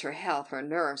influence her health, her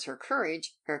nerves, her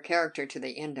courage, her character to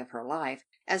the end of her life,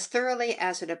 as thoroughly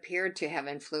as it appeared to have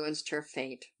influenced her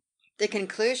fate. The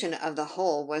conclusion of the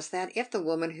whole was that if the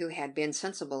woman who had been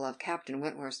sensible of Captain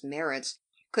Wentworth's merits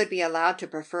could be allowed to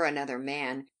prefer another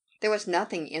man, there was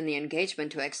nothing in the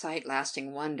engagement to excite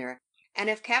lasting wonder, and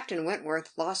if Captain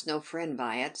Wentworth lost no friend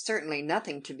by it, certainly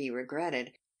nothing to be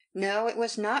regretted. No, it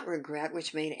was not regret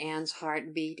which made Anne's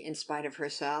heart beat in spite of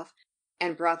herself,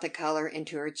 and brought the color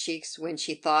into her cheeks when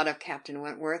she thought of Captain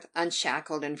Wentworth,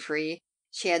 unshackled and free.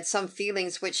 She had some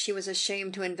feelings which she was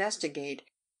ashamed to investigate.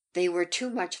 They were too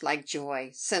much like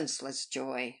joy, senseless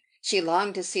joy. She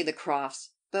longed to see the Crofts,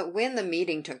 but when the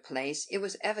meeting took place, it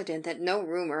was evident that no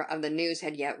rumor of the news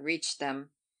had yet reached them.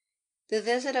 The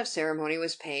visit of ceremony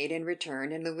was paid and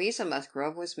returned, and Louisa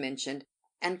Musgrove was mentioned,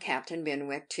 and Captain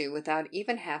Benwick too, without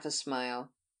even half a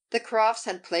smile. The Crofts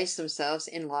had placed themselves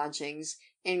in lodgings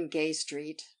in Gay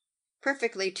Street,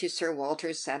 perfectly to Sir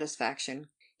Walter's satisfaction.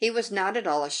 He was not at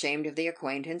all ashamed of the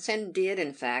acquaintance, and did,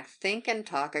 in fact, think and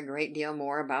talk a great deal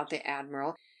more about the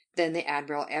Admiral than the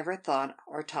Admiral ever thought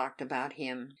or talked about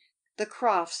him. The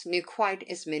Crofts knew quite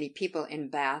as many people in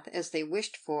Bath as they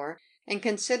wished for, and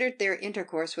considered their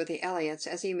intercourse with the Elliots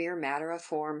as a mere matter of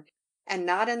form, and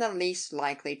not in the least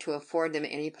likely to afford them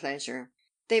any pleasure.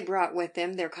 They brought with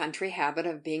them their country habit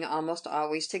of being almost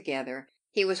always together.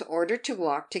 He was ordered to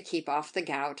walk to keep off the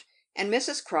gout, and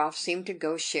Mrs. Croft seemed to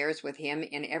go shares with him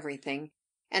in everything,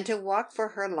 and to walk for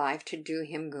her life to do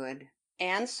him good.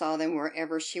 Anne saw them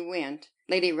wherever she went.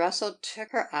 Lady Russell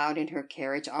took her out in her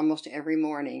carriage almost every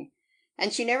morning,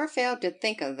 and she never failed to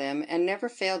think of them, and never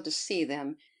failed to see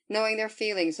them. Knowing their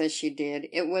feelings as she did,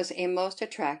 it was a most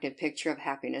attractive picture of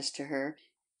happiness to her.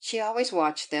 She always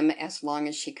watched them as long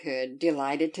as she could,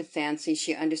 delighted to fancy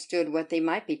she understood what they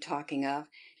might be talking of,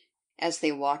 as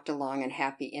they walked along in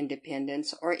happy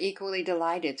independence, or equally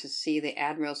delighted to see the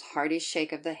Admiral's hearty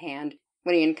shake of the hand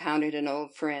when he encountered an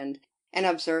old friend, and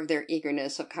observed their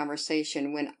eagerness of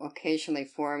conversation when occasionally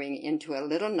forming into a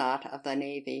little knot of the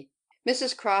navy.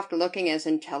 Mrs. Croft looking as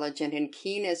intelligent and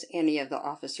keen as any of the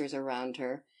officers around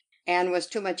her. Anne was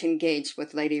too much engaged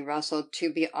with Lady Russell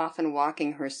to be often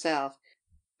walking herself,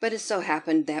 but it so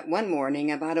happened that one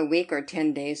morning, about a week or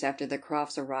 10 days after the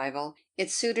Crofts' arrival,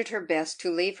 it suited her best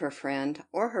to leave her friend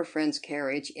or her friend's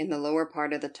carriage in the lower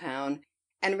part of the town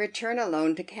and return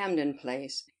alone to Camden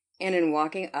Place, and in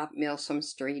walking up Milsom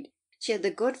Street she had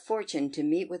the good fortune to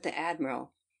meet with the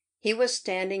Admiral. He was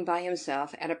standing by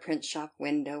himself at a print shop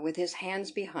window with his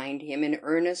hands behind him in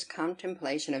earnest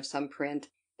contemplation of some print,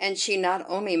 and she not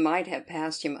only might have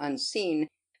passed him unseen,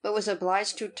 but was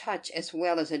obliged to touch as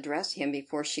well as address him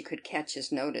before she could catch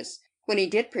his notice. When he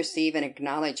did perceive and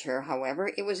acknowledge her,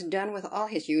 however, it was done with all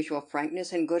his usual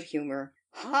frankness and good humor.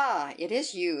 "Ha! It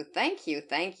is you. Thank you,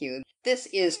 thank you. This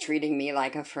is treating me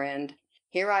like a friend.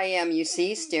 Here I am, you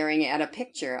see, staring at a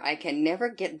picture. I can never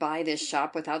get by this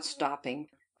shop without stopping.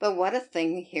 But what a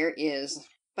thing here is,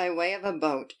 by way of a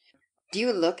boat. Do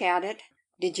you look at it?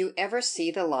 Did you ever see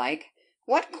the like?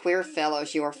 What queer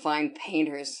fellows your fine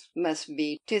painters must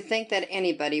be to think that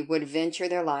anybody would venture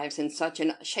their lives in such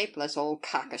a shapeless old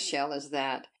cockleshell as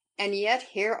that. And yet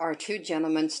here are two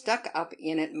gentlemen stuck up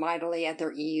in it mightily at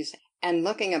their ease, and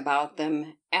looking about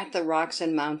them at the rocks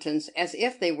and mountains as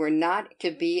if they were not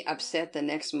to be upset the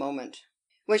next moment,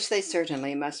 which they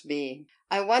certainly must be.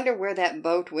 I wonder where that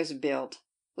boat was built.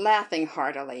 Laughing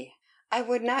heartily. I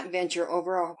would not venture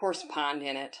over a horse pond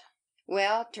in it.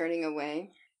 Well," turning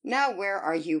away, "now where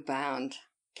are you bound?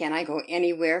 Can I go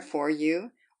anywhere for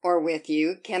you, or with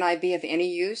you? Can I be of any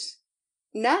use?"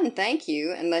 "None, thank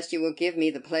you, unless you will give me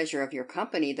the pleasure of your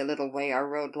company the little way our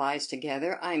road lies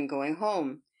together. I am going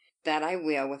home." "That I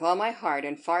will, with all my heart,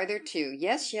 and farther too.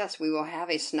 Yes, yes, we will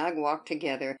have a snug walk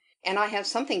together, and I have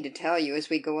something to tell you as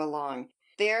we go along.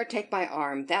 There, take my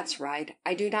arm. That's right.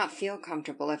 I do not feel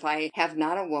comfortable if I have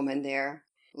not a woman there.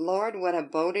 Lord, what a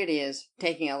boat it is,"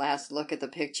 taking a last look at the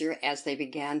picture as they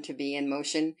began to be in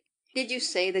motion. "Did you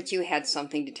say that you had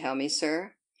something to tell me,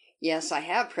 sir?" "Yes, I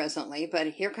have presently, but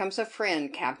here comes a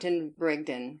friend, Captain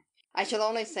Brigden. I shall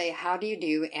only say how do you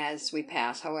do as we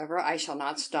pass, however, I shall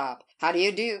not stop. How do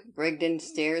you do? Brigden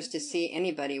stares to see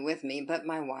anybody with me but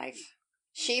my wife.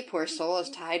 She, poor soul, is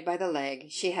tied by the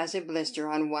leg. She has a blister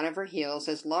on one of her heels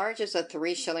as large as a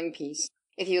 3-shilling piece.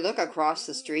 If you look across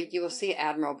the street, you will see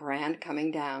Admiral Brand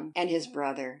coming down, and his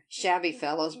brother. Shabby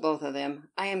fellows, both of them.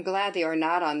 I am glad they are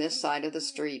not on this side of the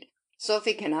street.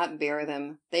 Sophie cannot bear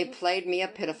them. They played me a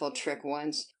pitiful trick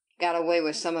once. Got away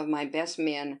with some of my best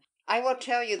men. I will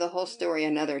tell you the whole story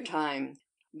another time.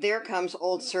 There comes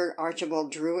old Sir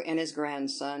Archibald Drew and his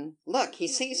grandson. Look, he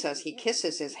sees us. He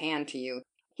kisses his hand to you.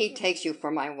 He takes you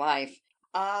for my wife.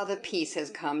 Ah, the peace has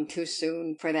come too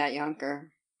soon for that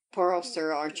younker. Poor old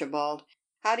Sir Archibald.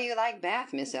 How do you like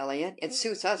Bath, Miss Elliot? It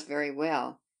suits us very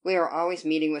well. We are always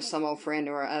meeting with some old friend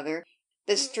or other.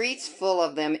 The street's full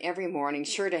of them every morning,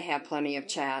 sure to have plenty of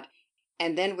chat.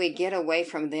 And then we get away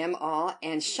from them all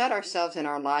and shut ourselves in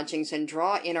our lodgings and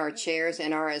draw in our chairs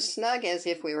and are as snug as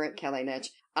if we were at Kellinich.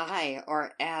 Aye,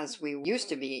 or as we used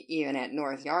to be even at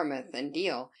North Yarmouth and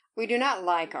Deal. We do not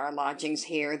like our lodgings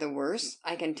here the worse,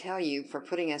 I can tell you, for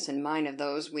putting us in mind of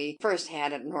those we first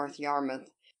had at North Yarmouth.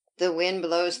 The wind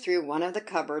blows through one of the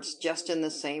cupboards just in the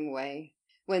same way.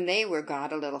 When they were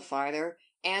got a little farther,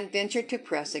 Anne ventured to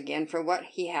press again for what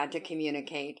he had to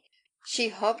communicate. She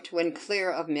hoped when clear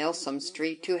of Milsom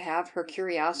Street to have her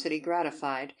curiosity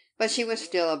gratified, but she was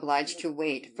still obliged to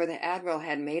wait, for the Admiral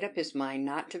had made up his mind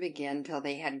not to begin till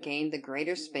they had gained the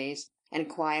greater space and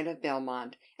quiet of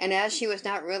Belmont, and as she was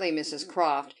not really Mrs.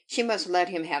 Croft, she must let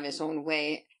him have his own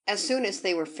way. As soon as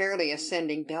they were fairly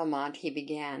ascending Belmont, he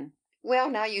began.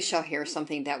 Well, now you shall hear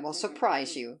something that will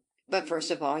surprise you. But first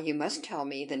of all, you must tell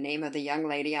me the name of the young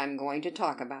lady I am going to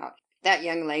talk about. That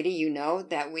young lady, you know,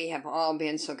 that we have all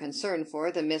been so concerned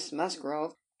for, the Miss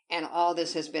Musgrove, and all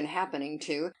this has been happening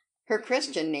to. Her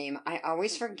Christian name, I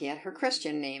always forget her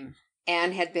Christian name.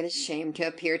 Anne had been ashamed to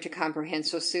appear to comprehend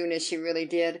so soon as she really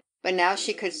did, but now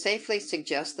she could safely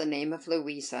suggest the name of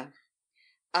Louisa.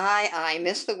 Ay,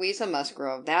 Miss Louisa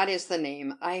Musgrove, that is the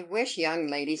name. I wish young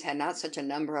ladies had not such a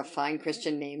number of fine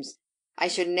Christian names. I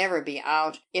should never be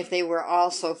out if they were all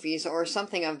Sophies or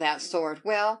something of that sort.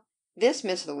 Well, this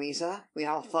Miss Louisa, we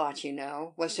all thought, you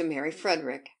know, was to marry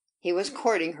Frederick. He was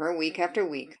courting her week after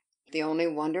week. The only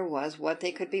wonder was what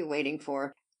they could be waiting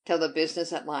for till the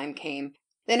business at Lyme came.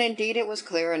 Then indeed it was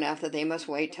clear enough that they must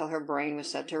wait till her brain was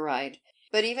set to right.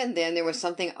 But even then there was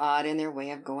something odd in their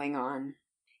way of going on.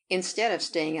 Instead of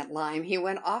staying at Lyme, he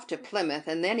went off to Plymouth,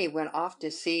 and then he went off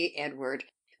to see Edward.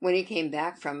 When he came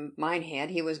back from Minehead,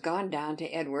 he was gone down to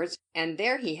Edward's, and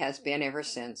there he has been ever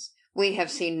since. We have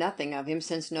seen nothing of him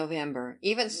since November.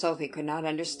 Even Sophie could not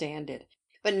understand it.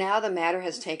 But now the matter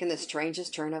has taken the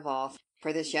strangest turn of all,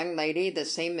 for this young lady, the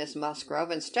same Miss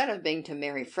Musgrove, instead of being to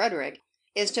marry Frederick,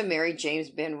 is to marry James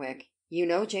Benwick. You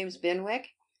know James Benwick?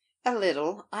 A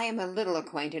little. I am a little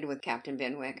acquainted with Captain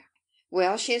Benwick.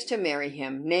 Well, she is to marry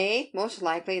him. Nay, most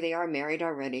likely they are married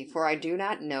already, for I do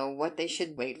not know what they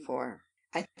should wait for.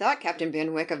 I thought Captain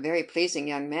Benwick a very pleasing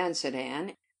young man, said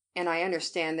Anne, and I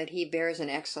understand that he bears an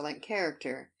excellent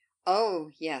character.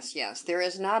 Oh, yes, there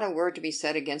is not a word to be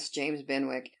said against James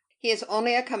Benwick. He is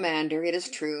only a commander, it is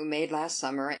true, made last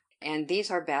summer, and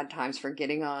these are bad times for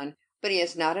getting on, but he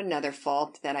has not another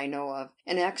fault that I know of.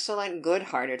 An excellent,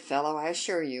 good-hearted fellow, I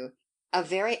assure you. A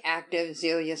very active,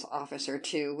 zealous officer,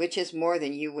 too, which is more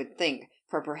than you would think,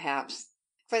 for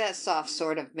that soft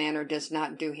sort of manner does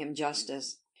not do him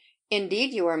justice.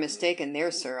 Indeed, you are mistaken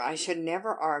there, sir. I should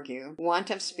never argue want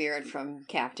of spirit from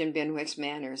Captain Benwick's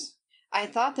manners. I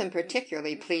thought them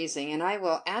particularly pleasing, and I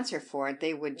will answer for it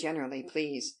they would generally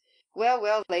please.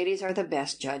 Well, ladies are the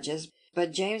best judges,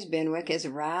 but James Benwick is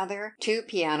rather too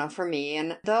piano for me,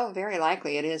 and though very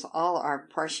likely it is all our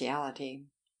partiality.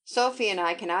 Sophie and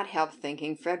I cannot help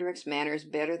thinking Frederick's manners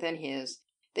better than his.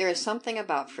 There is something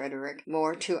about Frederick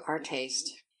more to our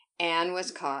taste. Anne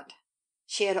was caught.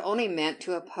 She had only meant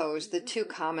to oppose the too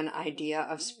common idea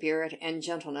of spirit and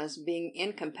gentleness being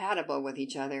incompatible with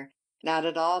each other, not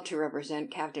at all to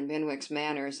represent Captain Benwick's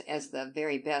manners as the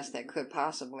very best that could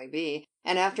possibly be,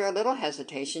 and after a little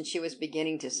hesitation she was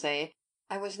beginning to say,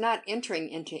 I was not entering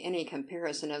into any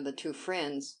comparison of the two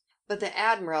friends, but the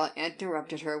Admiral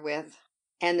interrupted her with,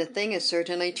 and the thing is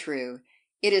certainly true.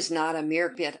 It is not a mere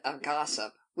bit of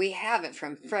gossip. We have it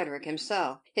from Frederick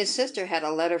himself. His sister had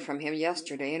a letter from him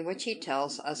yesterday in which he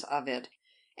tells us of it,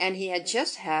 and he had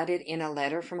just had it in a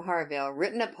letter from Harville,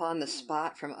 written upon the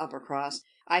spot from Uppercross.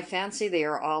 I fancy they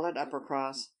are all at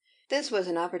Uppercross. This was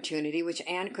an opportunity which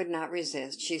Anne could not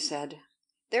resist. She said,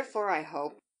 Therefore I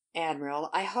hope, Admiral,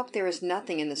 I hope there is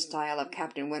nothing in the style of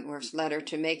Captain Wentworth's letter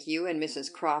to make you and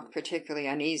Mrs. Croft particularly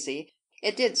uneasy.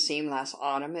 It did seem last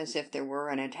autumn as if there were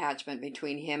an attachment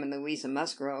between him and Louisa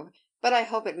Musgrove, but I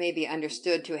hope it may be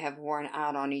understood to have worn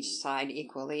out on each side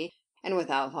equally, and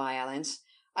without violence.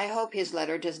 I hope his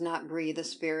letter does not breathe the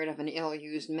spirit of an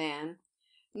ill-used man.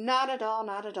 Not at all,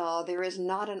 not at all. There is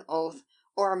not an oath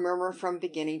or a murmur from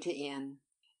beginning to end."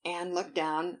 Anne looked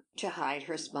down to hide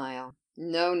her smile.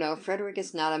 "No, no, Frederick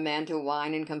is not a man to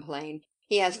whine and complain.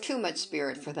 He has too much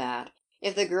spirit for that.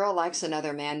 If the girl likes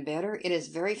another man better, it is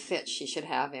very fit she should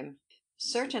have him."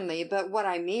 "Certainly, but what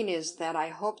I mean is that I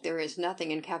hope there is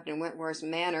nothing in Captain Wentworth's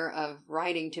manner of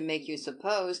writing to make you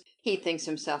suppose he thinks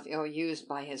himself ill used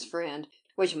by his friend,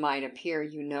 which might appear,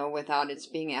 you know, without its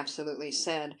being absolutely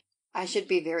said. I should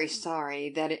be very sorry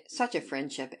that such a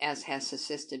friendship as has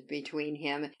subsisted between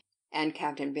him and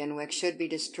Captain Benwick should be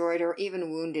destroyed or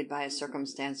even wounded by a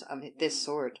circumstance of this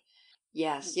sort."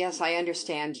 "Yes, yes, I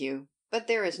understand you. But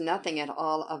there is nothing at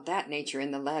all of that nature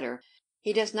in the letter.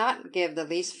 He does not give the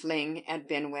least fling at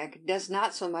Benwick, does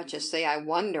not so much as say, 'I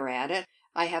wonder at it.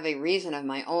 I have a reason of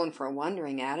my own for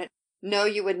wondering at it.' No,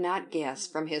 you would not guess,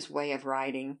 from his way of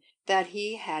writing, that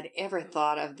he had ever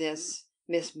thought of this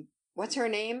Miss what's her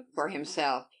name for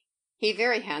himself. He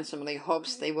very handsomely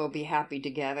hopes they will be happy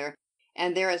together,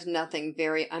 and there is nothing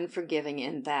very unforgiving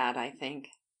in that, I think."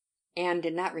 Anne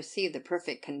did not receive the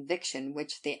perfect conviction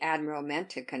which the admiral meant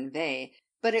to convey,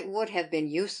 but it would have been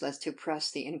useless to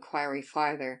press the inquiry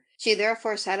farther. She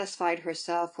therefore satisfied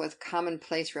herself with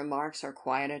commonplace remarks or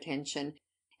quiet attention,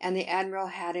 and the admiral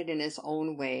had it in his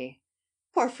own way.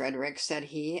 "Poor Frederick," said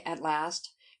he, at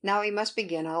last. "Now he must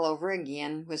begin all over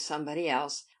again with somebody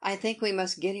else. I think we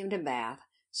must get him to Bath.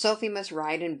 Sophie must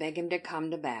write and beg him to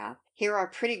come to Bath. Here are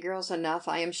pretty girls enough,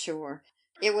 I am sure.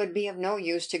 It would be of no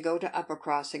use to go to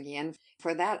Uppercross again,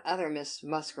 for that other Miss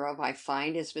Musgrove, I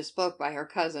find, is bespoke by her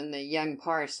cousin, the young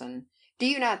parson. Do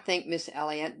you not think, Miss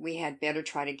Elliot, we had better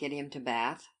try to get him to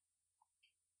Bath?"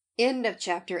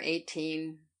 Chapter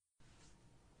 18.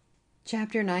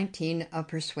 Chapter 19 of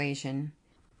Persuasion.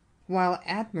 While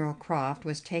Admiral Croft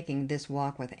was taking this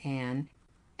walk with Anne,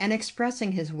 and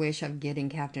expressing his wish of getting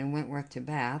Captain Wentworth to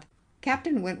Bath,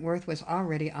 Captain Wentworth was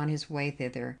already on his way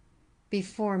thither.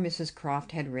 Before Mrs.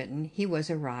 Croft had written, he was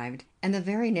arrived, and the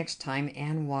very next time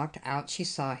Anne walked out she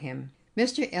saw him.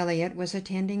 Mr. Elliot was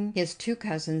attending his two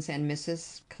cousins and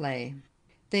Mrs. Clay.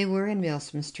 They were in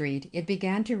Milsom Street. It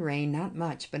began to rain, not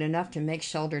much, but enough to make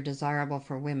shelter desirable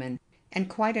for women, and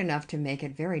quite enough to make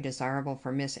it very desirable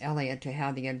for Miss Elliot to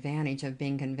have the advantage of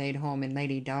being conveyed home in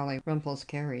Lady Dalrymple's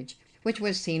carriage, which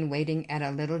was seen waiting at a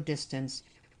little distance.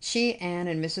 She, Anne,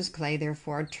 and Mrs. Clay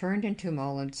therefore turned into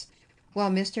Mullins, while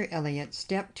Mr. Elliot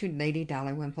stepped to Lady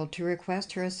Dalrymple to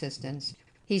request her assistance.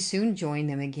 He soon joined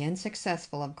them again,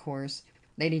 successful, of course.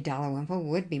 Lady Dalrymple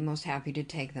would be most happy to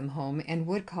take them home, and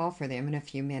would call for them in a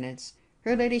few minutes.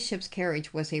 Her ladyship's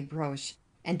carriage was a broche,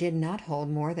 and did not hold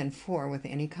more than 4 with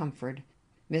any comfort.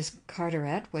 Miss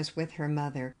Carteret was with her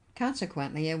mother.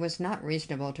 Consequently, it was not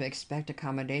reasonable to expect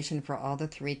accommodation for all the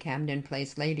 3 Camden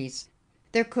Place ladies.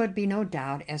 There could be no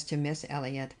doubt as to Miss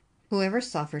Elliot. Whoever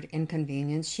suffered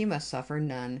inconvenience, she must suffer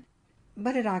none.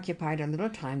 But it occupied a little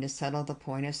time to settle the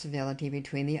point of civility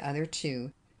between the other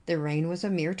 2. The rain was a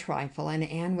mere trifle, and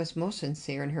Anne was most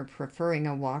sincere in her preferring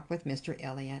a walk with Mr.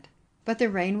 Elliot. But the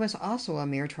rain was also a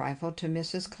mere trifle to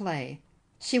Mrs. Clay.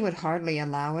 She would hardly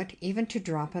allow it even to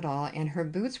drop at all, and her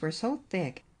boots were so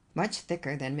thick, much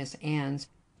thicker than Miss Anne's,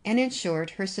 and in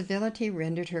short, her civility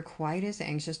rendered her quite as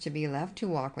anxious to be left to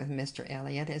walk with Mr.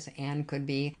 Elliot as Anne could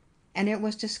be, and it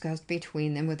was discussed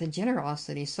between them with a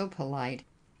generosity so polite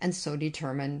and so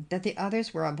determined that the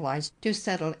others were obliged to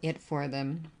settle it for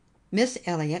them. Miss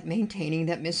Elliot maintaining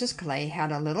that Mrs. Clay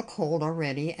had a little cold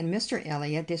already, and Mr.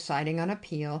 Elliot deciding on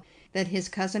appeal that his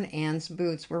cousin Anne's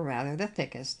boots were rather the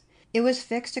thickest. It was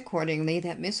fixed accordingly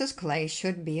that Mrs. Clay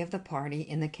should be of the party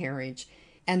in the carriage,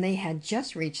 and they had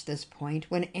just reached this point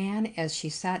when Anne, as she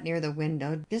sat near the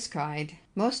window, descried,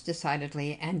 most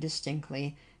decidedly and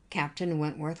distinctly, Captain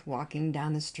Wentworth walking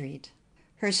down the street.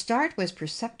 Her start was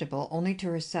perceptible only to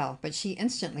herself, but she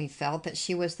instantly felt that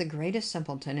she was the greatest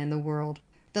simpleton in the world,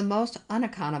 the most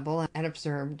unaccountable and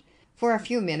absurd. For a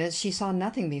few minutes she saw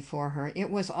nothing before her. It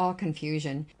was all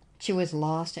confusion. She was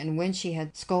lost, and when she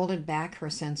had scolded back her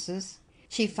senses,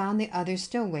 she found the others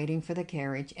still waiting for the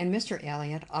carriage, and Mr.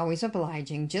 Elliot, always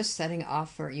obliging, just setting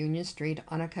off for Union Street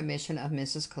on a commission of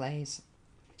Mrs. Clay's.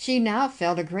 She now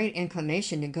felt a great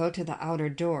inclination to go to the outer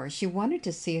door. She wanted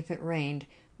to see if it rained.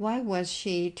 Why was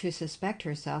she to suspect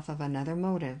herself of another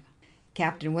motive?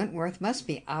 Captain Wentworth must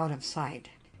be out of sight.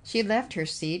 She left her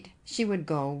seat. She would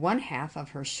go. One half of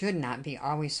her should not be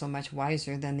always so much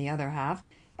wiser than the other half,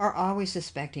 or always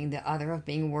suspecting the other of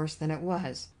being worse than it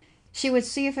was. She would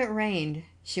see if it rained.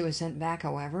 She was sent back,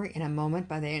 however, in a moment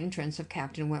by the entrance of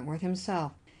Captain Wentworth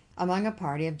himself, among a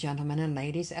party of gentlemen and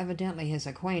ladies, evidently his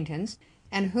acquaintance,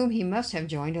 and whom he must have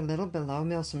joined a little below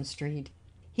Milsom Street.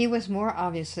 He was more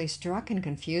obviously struck and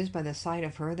confused by the sight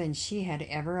of her than she had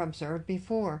ever observed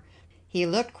before. He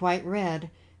looked quite red.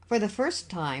 For the first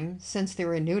time since their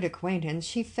renewed acquaintance,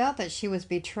 she felt that she was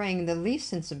betraying the least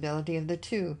sensibility of the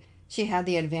two. She had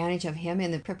the advantage of him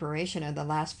in the preparation of the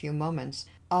last few moments.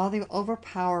 All the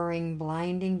overpowering,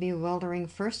 blinding, bewildering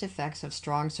first effects of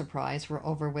strong surprise were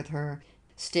over with her.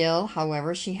 Still,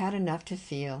 however, she had enough to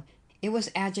feel. It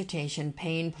was agitation,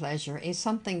 pain, pleasure, a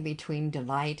something between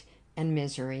delight and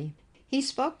misery. He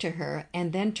spoke to her,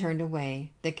 and then turned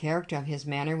away. The character of his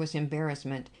manner was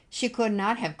embarrassment. She could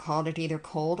not have called it either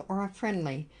cold or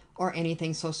friendly, or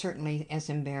anything so certainly as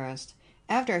embarrassed.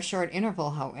 After a short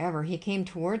interval, however, he came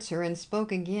towards her and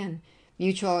spoke again.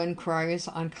 Mutual inquiries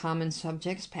on common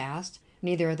subjects passed,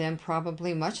 neither of them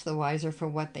probably much the wiser for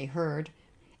what they heard,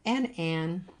 and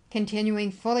Anne,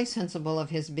 continuing fully sensible of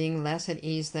his being less at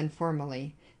ease than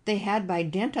formerly. They had, by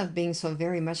dint of being so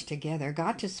very much together,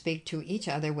 got to speak to each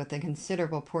other with a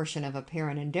considerable portion of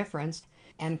apparent indifference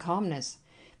and calmness.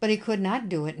 But he could not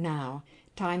do it now.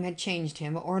 Time had changed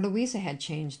him, or Louisa had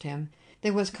changed him.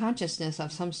 There was consciousness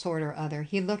of some sort or other.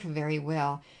 He looked very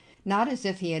well, not as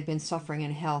if he had been suffering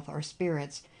in health or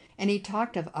spirits, and he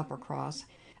talked of Uppercross,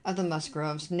 of the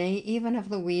Musgroves, nay, even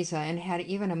of Louisa, and had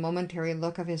even a momentary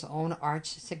look of his own arch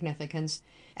significance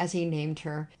as he named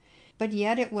her. But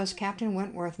yet it was Captain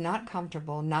Wentworth not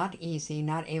comfortable, not easy,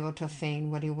 not able to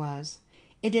feign what he was.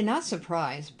 It did not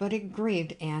surprise, but it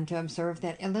grieved Anne to observe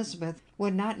that Elizabeth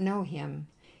would not know him.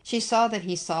 She saw that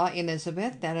he saw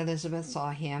Elizabeth, that Elizabeth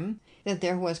saw him, that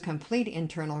there was complete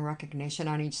internal recognition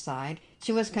on each side.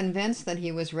 She was convinced that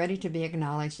he was ready to be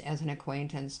acknowledged as an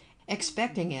acquaintance,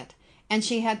 expecting it, and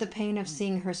she had the pain of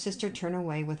seeing her sister turn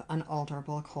away with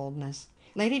unalterable coldness.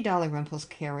 Lady Dalrymple's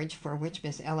carriage, for which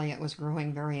Miss Elliot was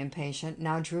growing very impatient,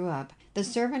 now drew up. The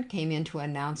servant came in to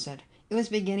announce it. It was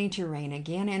beginning to rain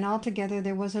again, and altogether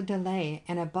there was a delay,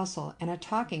 and a bustle, and a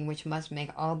talking which must make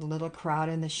all the little crowd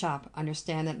in the shop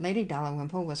understand that Lady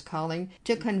Dalrymple was calling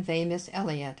to convey Miss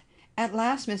Elliot. At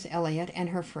last Miss Elliot and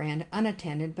her friend,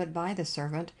 unattended but by the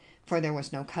servant, for there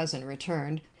was no cousin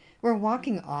returned, were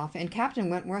walking off, and Captain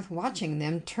Wentworth, watching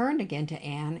them, turned again to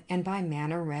Anne, and by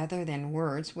manner rather than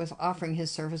words was offering his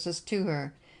services to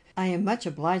her. "I am much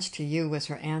obliged to you," was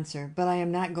her answer, "but I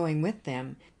am not going with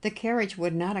them. The carriage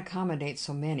would not accommodate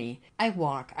so many. I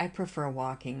prefer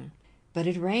walking." "But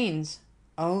it rains."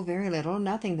 "Oh, very little,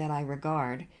 nothing that I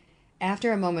regard."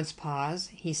 After a moment's pause,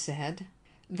 he said,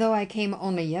 "Though I came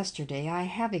only yesterday, I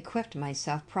have equipped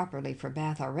myself properly for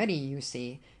Bath already, you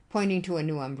see," pointing to a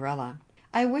new umbrella.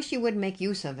 "I wish you would make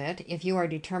use of it, if you are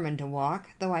determined to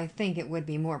walk, though I think it would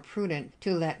be more prudent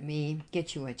to let me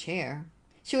get you a chair."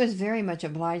 She was very much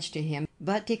obliged to him,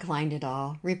 but declined it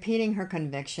all, repeating her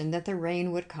conviction that the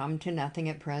rain would come to nothing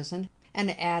at present,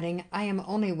 and adding, "I am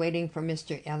only waiting for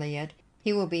Mr. Elliot.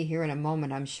 He will be here in a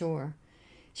moment, I'm sure."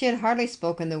 She had hardly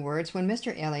spoken the words when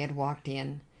Mr. Elliot walked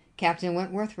in. Captain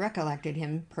Wentworth recollected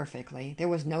him perfectly. There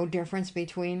was no difference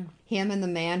between him and the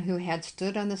man who had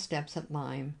stood on the steps at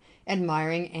Lyme,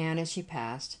 admiring Anne as she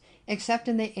passed, except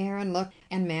in the air and look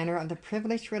and manner of the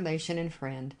privileged relation and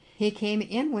friend. He came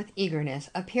in with eagerness,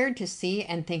 appeared to see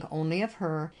and think only of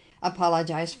her,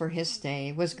 apologized for his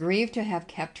stay, was grieved to have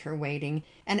kept her waiting,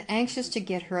 and anxious to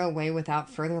get her away without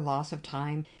further loss of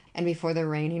time, and before the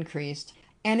rain increased.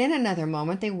 And in another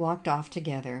moment they walked off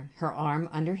together, her arm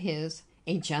under his,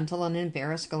 a gentle and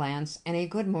embarrassed glance, and a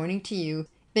good morning to you,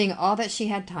 being all that she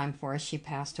had time for as she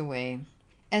passed away.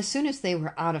 As soon as they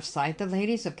were out of sight, the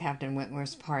ladies of Captain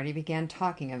Wentworth's party began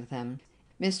talking of them.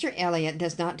 "Mr. Elliot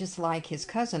does not dislike his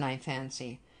cousin, I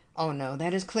fancy." "Oh, no,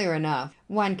 that is clear enough.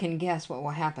 One can guess what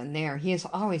will happen there. He is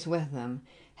always with them.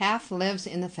 Half lives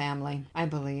in the family, I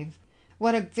believe.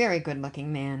 What a very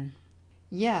good-looking man."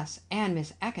 "Yes, and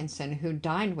Miss Atkinson, who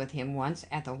dined with him once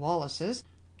at the Wallaces,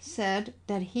 said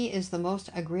that he is the most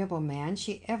agreeable man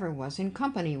she ever was in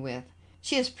company with.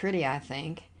 She is pretty, I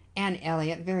think. Anne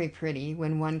Elliot very pretty,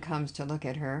 when one comes to look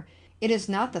at her. It is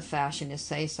not the fashion to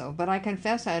say so, but I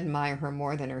confess I admire her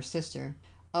more than her sister."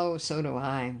 "Oh, so do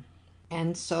I."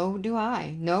 "And so do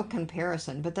I. No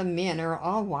comparison, but the men are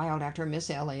all wild after Miss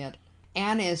Elliot.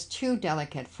 Anne is too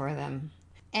delicate for them."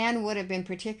 Anne would have been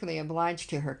particularly obliged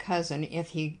to her cousin if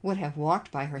he would have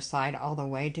walked by her side all the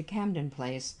way to Camden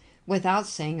Place, without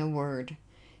saying a word.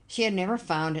 She had never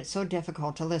found it so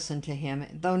difficult to listen to him,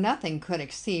 though nothing could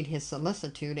exceed his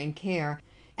solicitude and care,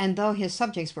 and though his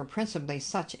subjects were principally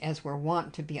such as were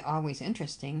wont to be always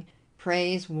interesting,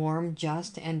 praise, warm,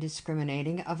 just, and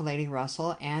discriminating, of Lady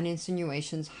Russell, and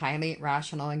insinuations highly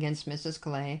rational against Mrs.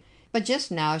 Clay. But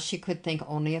just now she could think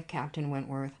only of Captain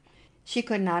Wentworth. She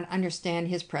could not understand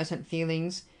his present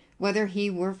feelings, whether he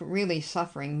were really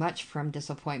suffering much from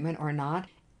disappointment or not,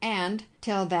 and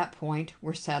till that point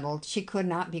were settled she could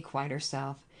not be quite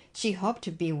herself. She hoped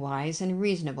to be wise and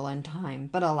reasonable in time,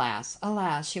 but alas,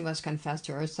 alas, she must confess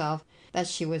to herself that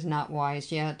she was not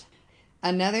wise yet.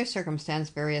 Another circumstance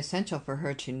very essential for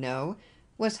her to know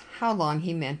was how long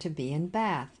he meant to be in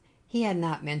Bath. He had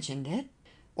not mentioned it,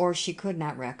 or she could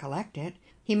not recollect it.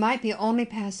 He might be only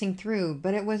passing through,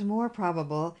 but it was more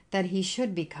probable that he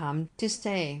should be come to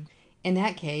stay. In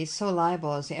that case, so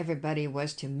liable as everybody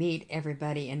was to meet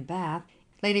everybody in Bath,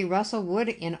 Lady Russell would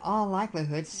in all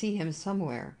likelihood see him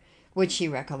somewhere. Would she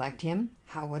recollect him?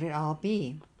 How would it all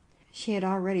be? She had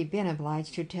already been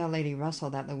obliged to tell Lady Russell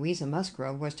that Louisa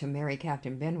Musgrove was to marry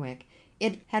Captain Benwick.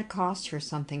 It had cost her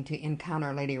something to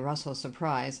encounter Lady Russell's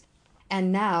surprise, and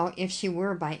now, if she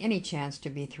were by any chance to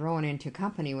be thrown into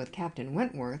company with Captain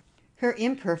Wentworth, her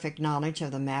imperfect knowledge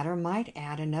of the matter might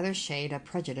add another shade of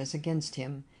prejudice against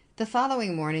him. The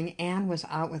following morning Anne was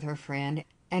out with her friend,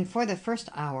 and for the first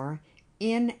hour,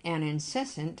 in an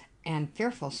incessant and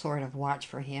fearful sort of watch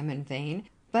for him in vain,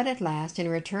 but at last, in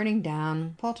returning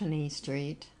down Pulteney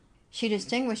Street, she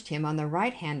distinguished him on the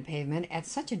right-hand pavement at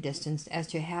such a distance as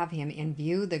to have him in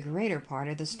view the greater part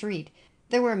of the street.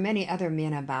 There were many other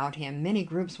men about him, many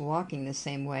groups walking the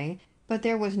same way, but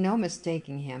there was no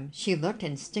mistaking him. She looked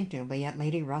instinctively at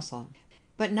Lady Russell,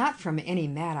 but not from any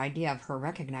mad idea of her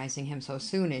recognizing him so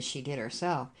soon as she did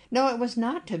herself. No, it was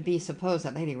not to be supposed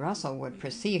that Lady Russell would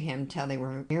perceive him till they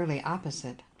were nearly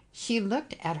opposite. She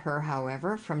looked at her,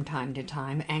 however, from time to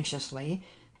time, anxiously,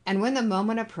 and when the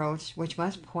moment approached which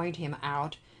must point him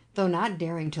out, though not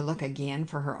daring to look again,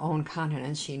 for her own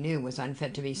countenance she knew was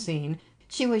unfit to be seen,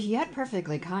 she was yet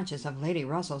perfectly conscious of Lady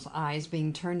Russell's eyes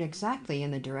being turned exactly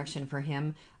in the direction for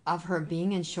him, of her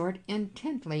being, in short,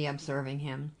 intently observing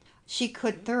him. She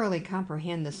could thoroughly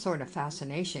comprehend the sort of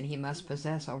fascination he must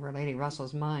possess over Lady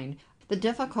Russell's mind, the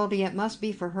difficulty it must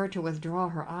be for her to withdraw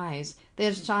her eyes, the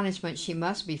astonishment she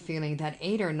must be feeling that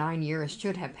 8 or 9 years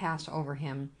should have passed over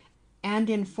him, and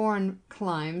in foreign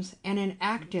climes, and in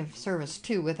active service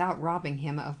too, without robbing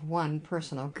him of one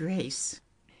personal grace.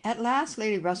 At last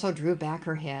Lady Russell drew back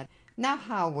her head. Now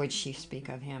how would she speak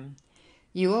of him?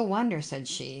 "You will wonder," said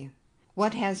she,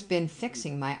 "what has been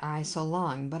fixing my eye so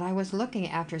long, but I was looking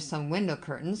after some window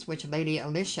curtains which Lady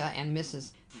Alicia and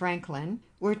Mrs. Franklin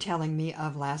were telling me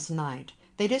of last night.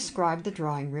 They described the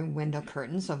drawing-room window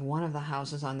curtains of one of the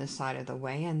houses on this side of the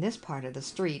way and this part of the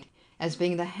street as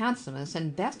being the handsomest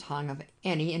and best hung of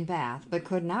any in Bath, but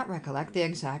could not recollect the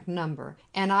exact number,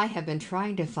 and I have been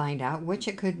trying to find out which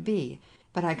it could be,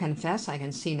 but I confess I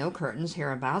can see no curtains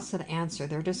hereabouts that answer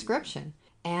their description."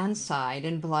 Anne sighed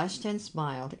and blushed and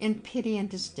smiled, in pity and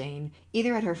disdain,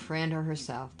 either at her friend or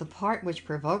herself. The part which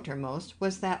provoked her most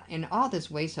was that in all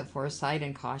this waste of foresight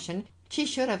and caution she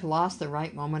should have lost the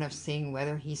right moment of seeing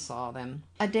whether he saw them.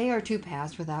 A day or two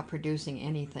passed without producing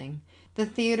anything. The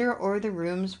theatre or the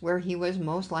rooms where he was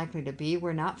most likely to be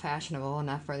were not fashionable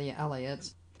enough for the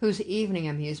Elliots, whose evening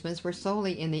amusements were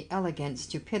solely in the elegant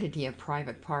stupidity of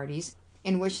private parties,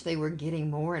 in which they were getting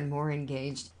more and more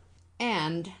engaged.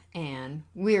 And Anne,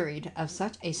 wearied of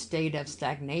such a state of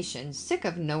stagnation, sick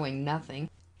of knowing nothing,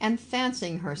 and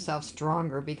fancying herself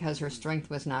stronger because her strength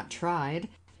was not tried,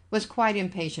 was quite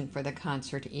impatient for the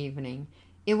concert evening.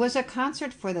 It was a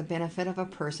concert for the benefit of a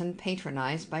person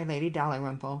patronized by Lady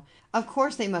Dalrymple. Of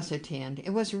course they must attend.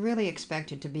 It was really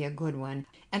expected to be a good one,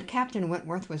 and Captain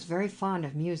Wentworth was very fond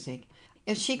of music.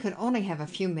 If she could only have a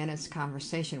few minutes'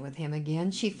 conversation with him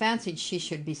again, she fancied she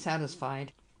should be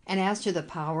satisfied. And as to the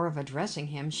power of addressing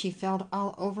him, she felt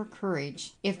all over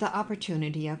courage if the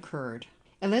opportunity occurred.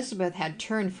 Elizabeth had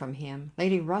turned from him.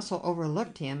 Lady Russell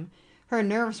overlooked him. Her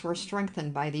nerves were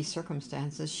strengthened by these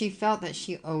circumstances. She felt that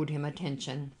she owed him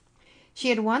attention. She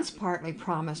had once partly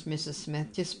promised Mrs.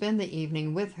 Smith to spend the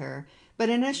evening with her, but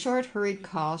in a short hurried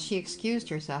call she excused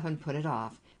herself and put it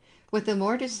off, with the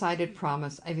more decided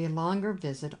promise of a longer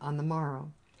visit on the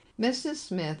morrow. Mrs.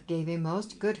 Smith gave a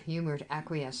most good-humoured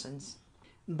acquiescence.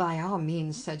 "By all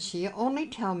means," said she, "only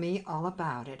tell me all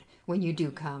about it when you do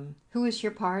come. Who is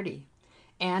your party?"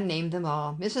 Anne named them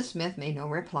all. Mrs. Smith made no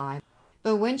reply,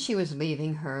 but when she was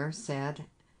leaving her, said,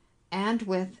 and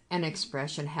with an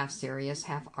expression half serious,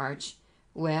 half arch,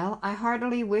 "Well, I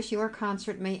heartily wish your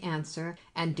concert may answer,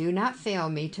 and do not fail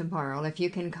me to-morrow if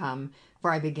you can come,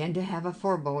 for I begin to have a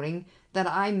foreboding that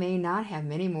I may not have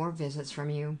many more visits from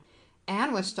you."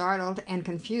 Anne was startled and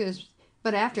confused,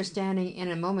 but after standing in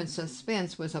a moment's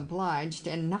suspense was obliged,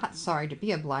 and not sorry to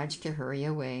be obliged, to hurry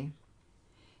away.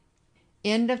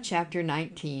 End of chapter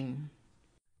 19.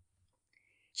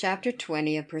 Chapter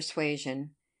 20 of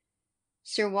Persuasion.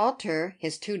 Sir Walter,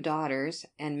 his two daughters,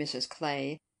 and Mrs.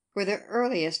 Clay were the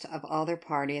earliest of all their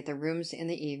party at the rooms in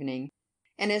the evening,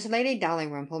 and as Lady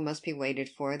Dalrymple must be waited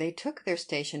for, they took their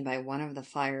station by one of the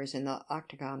fires in the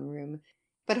octagon room.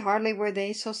 But hardly were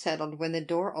they so settled when the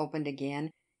door opened again,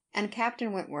 and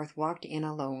Captain Wentworth walked in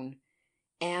alone.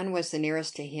 Anne was the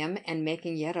nearest to him, and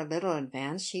making yet a little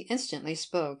advance, she instantly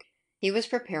spoke. He was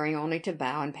preparing only to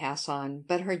bow and pass on,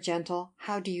 but her gentle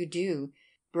 "How do you do?"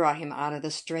 brought him out of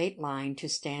the straight line to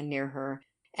stand near her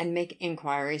and make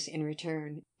inquiries in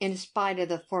return, in spite of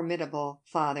the formidable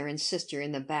father and sister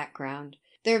in the background.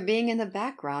 Their being in the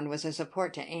background was a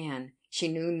support to Anne. She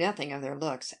knew nothing of their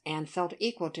looks, and felt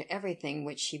equal to everything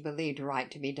which she believed right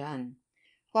to be done.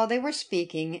 While they were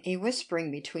speaking, a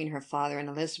whispering between her father and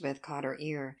Elizabeth caught her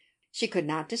ear. She could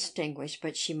not distinguish,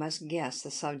 but she must guess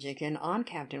the subject, and on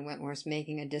Captain Wentworth's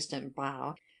making a distant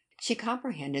bow, she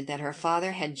comprehended that her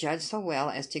father had judged so well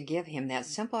as to give him that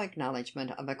simple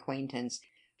acknowledgment of acquaintance,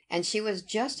 and she was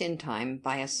just in time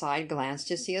by a side glance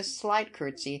to see a slight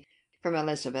curtsy from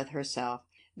Elizabeth herself.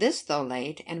 This, though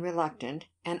late and reluctant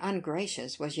and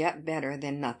ungracious, was yet better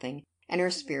than nothing, and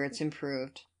her spirits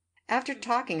improved. After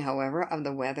talking, however, of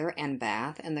the weather and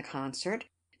Bath and the concert,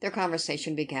 their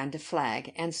conversation began to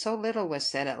flag, and so little was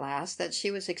said at last that she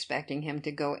was expecting him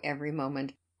to go every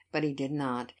moment, but he did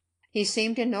not. He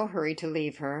seemed in no hurry to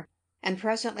leave her, and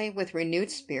presently, with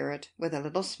renewed spirit, with a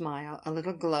little smile, a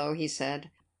little glow, he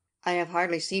said, "I have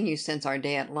hardly seen you since our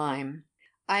day at Lyme.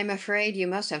 I am afraid you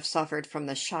must have suffered from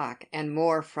the shock, and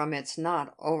more from its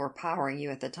not overpowering you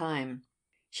at the time."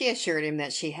 She assured him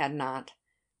that she had not.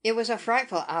 "It was a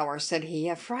frightful hour," said he,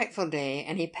 "a frightful day,"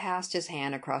 and he passed his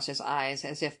hand across his eyes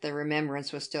as if the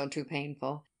remembrance was still too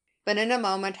painful. But in a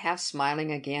moment, half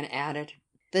smiling again, added,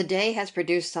 "The day has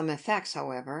produced some effects,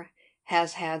 however,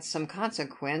 has had some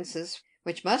consequences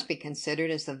which must be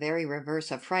considered as the very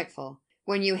reverse of frightful.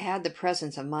 When you had the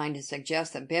presence of mind to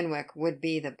suggest that Benwick would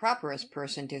be the properest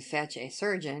person to fetch a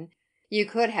surgeon, you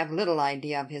could have little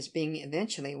idea of his being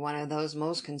eventually one of those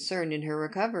most concerned in her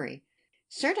recovery."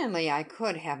 "Certainly I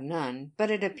could have none,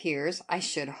 but it appears, I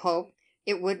should hope,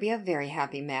 it would be a very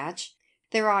happy match.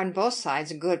 There are on both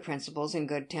sides good principles and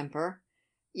good temper."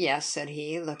 "Yes," said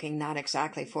he, looking not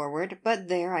exactly forward, "but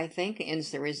there, I think,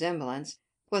 ends the resemblance.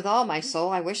 With all my soul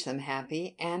I wish them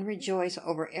happy, and rejoice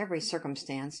over every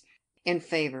circumstance in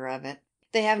favor of it.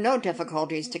 They have no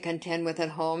difficulties to contend with at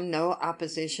home, no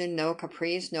opposition, no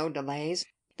caprice, no delays.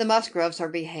 The Musgroves are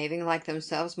behaving like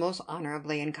themselves most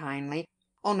honorably and kindly,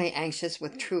 only anxious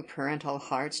with true parental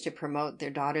hearts to promote their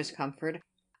daughter's comfort.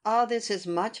 All this is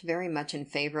much, very much in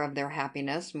favor of their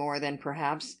happiness, more than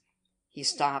perhaps—" He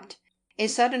stopped. A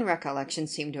sudden recollection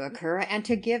seemed to occur, and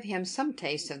to give him some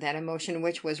taste of that emotion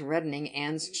which was reddening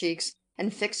Anne's cheeks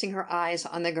and fixing her eyes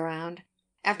on the ground.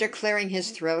 After clearing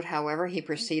his throat, however, he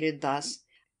proceeded thus: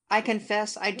 "I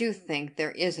confess I do think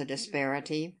there is a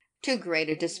disparity, too great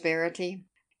a disparity,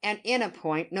 and in a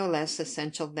point no less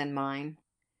essential than mine.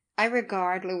 I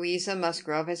regard Louisa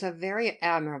Musgrove as a very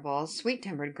admirable,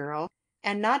 sweet-tempered girl,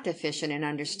 and not deficient in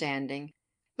understanding.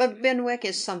 But Benwick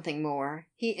is something more.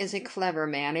 He is a clever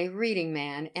man, a reading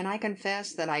man, and I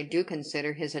confess that I do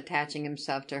consider his attaching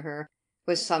himself to her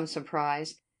with some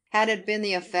surprise. Had it been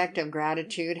the effect of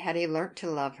gratitude, had he learnt to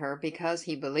love her because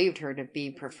he believed her to be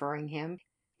preferring him,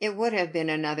 it would have been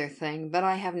another thing, but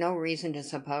I have no reason to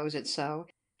suppose it so.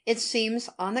 It seems,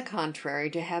 on the contrary,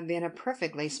 to have been a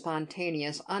perfectly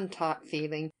spontaneous, untaught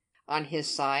feeling on his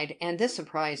side, and this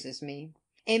surprises me.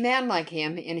 A man like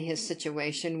him, in his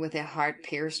situation, with a heart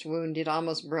pierced, wounded,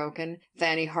 almost broken.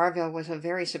 Fanny Harville was a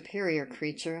very superior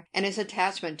creature, and his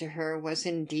attachment to her was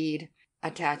indeed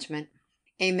attachment.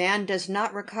 A man does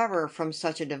not recover from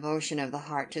such a devotion of the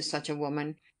heart to such a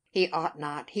woman. He ought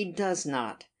not, he does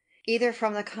not. Either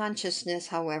from the consciousness,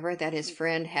 however, that his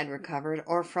friend had recovered,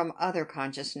 or from other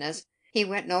consciousness, he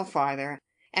went no farther,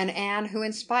 and Anne, who,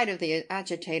 in spite of the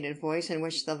agitated voice in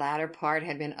which the latter part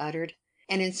had been uttered,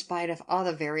 and in spite of all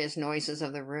the various noises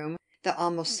of the room, the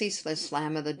almost ceaseless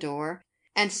slam of the door,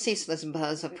 and ceaseless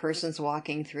buzz of persons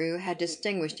walking through, had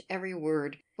distinguished every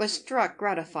word, was struck,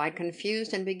 gratified,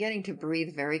 confused, and beginning to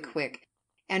breathe very quick,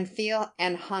 and feel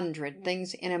an hundred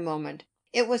things in a moment.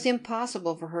 It was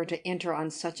impossible for her to enter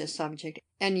on such a subject,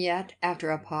 and yet,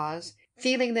 after a pause,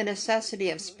 feeling the necessity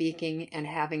of speaking, and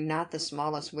having not the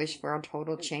smallest wish for a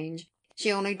total change,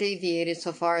 she only deviated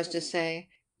so far as to say,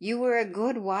 "You were a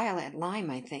good while at Lyme,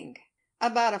 I think."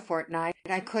 "About a fortnight.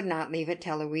 I could not leave it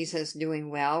till Louisa's doing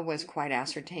well was quite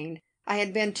ascertained. I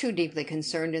had been too deeply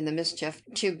concerned in the mischief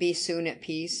to be soon at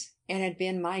peace. It had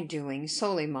been my doing,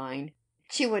 solely mine.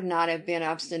 She would not have been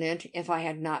obstinate if I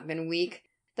had not been weak.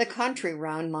 The country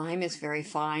round Lyme is very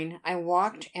fine. I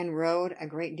walked and rode a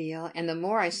great deal, and the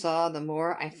more I saw, the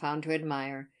more I found to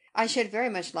admire." "I should very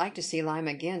much like to see Lyme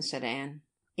again," said Anne.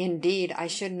 "Indeed, I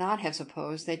should not have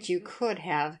supposed that you could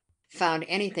have found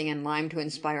anything in Lyme to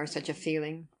inspire such a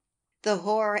feeling. The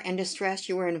horror and distress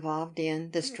you were involved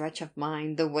in, the stretch of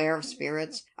mind, the wear of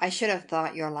spirits. I should have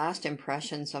thought your last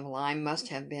impressions of Lyme must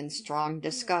have been strong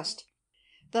disgust."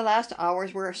 "The last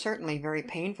hours were certainly very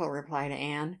painful," replied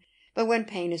Anne. "But when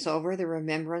pain is over, the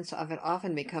remembrance of it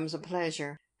often becomes a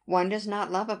pleasure. One does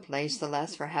not love a place the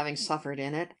less for having suffered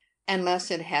in it, unless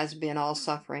it has been all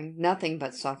suffering, nothing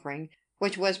but suffering,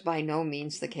 which was by no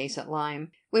means the case at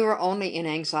Lyme. We were only in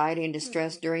anxiety and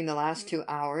distress during the last 2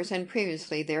 hours, and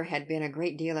previously there had been a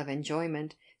great deal of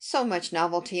enjoyment. So much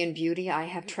novelty and beauty. I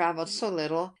have travelled so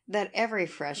little that every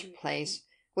fresh place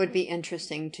would be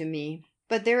interesting to me.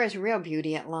 But there is real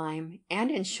beauty at Lyme, and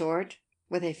in short,"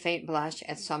 with a faint blush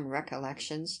at some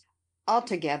recollections,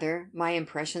 "altogether my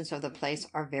impressions of the place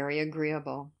are very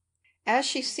agreeable." As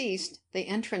she ceased, the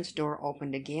entrance door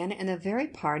opened again, and the very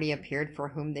party appeared for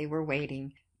whom they were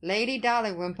waiting. "Lady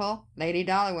Dalrymple, Lady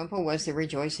Dalrymple," was the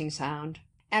rejoicing sound.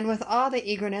 And with all the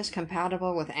eagerness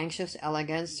compatible with anxious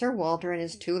elegance, Sir Walter and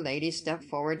his two ladies stepped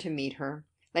forward to meet her.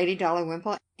 Lady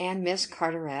Dalrymple and Miss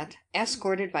Carteret,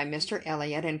 escorted by Mr.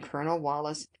 Elliot and Colonel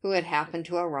Wallis, who had happened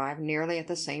to arrive nearly at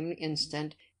the same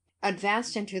instant,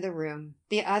 advanced into the room.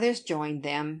 The others joined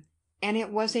them, and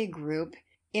it was a group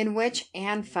in which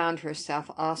Anne found herself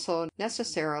also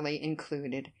necessarily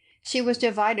included. She was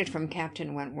divided from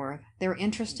Captain Wentworth. Their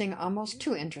interesting, almost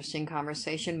too interesting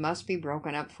conversation must be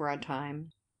broken up for a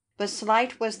time. But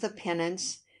slight was the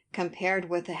penance compared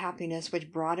with the happiness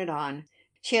which brought it on.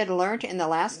 She had learnt in the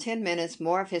last 10 minutes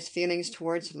more of his feelings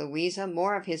towards Louisa,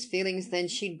 more of his feelings than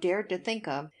she dared to think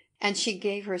of, and she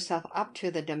gave herself up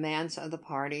to the demands of the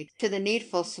party, to the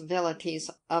needful civilities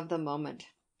of the moment,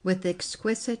 with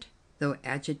exquisite though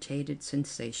agitated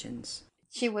sensations.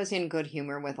 She was in good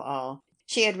humour with all.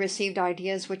 She had received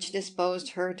ideas which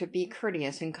disposed her to be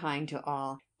courteous and kind to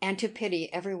all, and to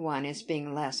pity every one as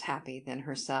being less happy than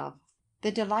herself.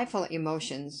 The delightful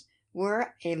emotions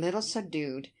were a little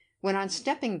subdued when, on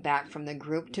stepping back from the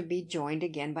group to be joined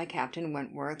again by Captain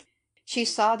Wentworth, she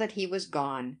saw that he was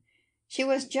gone. She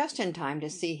was just in time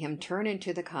to see him turn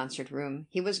into the concert-room.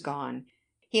 He was gone.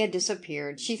 He had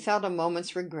disappeared. She felt a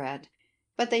moment's regret.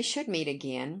 But they should meet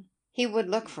again. He would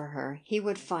look for her. He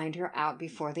would find her out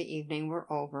before the evening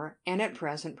were over, and at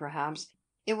present, perhaps,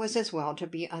 it was as well to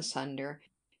be asunder.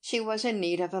 She was in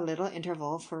need of a little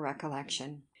interval for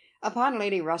recollection. Upon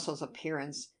Lady Russell's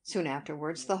appearance, soon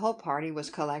afterwards, the whole party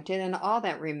was collected, and all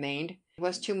that remained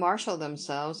was to marshal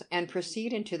themselves and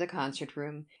proceed into the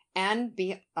concert-room, and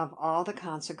be of all the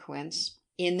consequence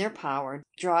in their power,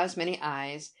 draw as many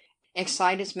eyes,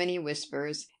 excite as many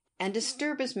whispers, and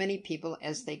disturb as many people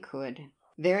as they could.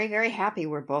 Very, very happy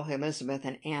were both Elizabeth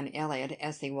and Anne Elliot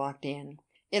as they walked in.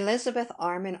 Elizabeth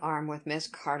arm in arm with Miss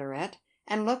Carteret,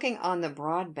 and looking on the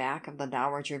broad back of the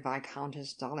Dowager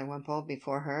Viscountess Dalrymple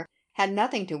before her, had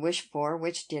nothing to wish for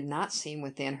which did not seem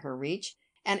within her reach,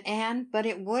 and Anne, but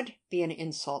it would be an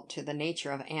insult to the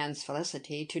nature of Anne's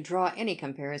felicity to draw any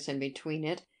comparison between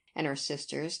it and her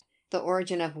sister's, the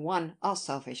origin of one all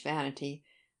selfish vanity,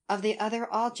 of the other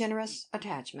all generous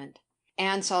attachment.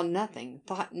 Anne saw nothing,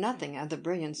 thought nothing of the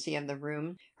brilliancy of the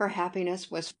room. Her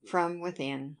happiness was from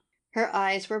within. Her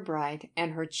eyes were bright,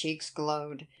 and her cheeks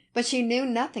glowed, but she knew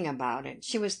nothing about it.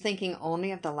 She was thinking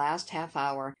only of the last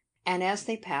half-hour, and as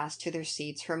they passed to their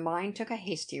seats her mind took a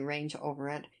hasty range over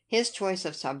it. His choice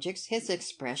of subjects, his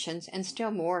expressions, and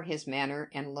still more his manner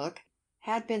and look,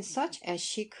 had been such as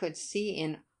she could see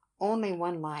in only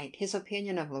one light. His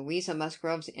opinion of Louisa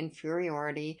Musgrove's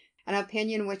inferiority, an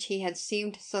opinion which he had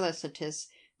seemed solicitous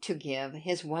to give,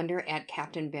 his wonder at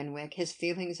Captain Benwick, his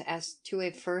feelings as to a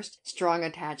first strong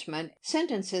attachment,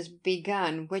 sentences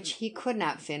begun which he could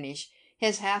not finish,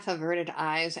 his half-averted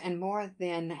eyes and more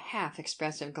than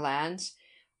half-expressive glance,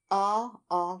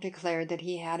 all declared that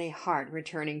he had a heart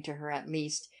returning to her at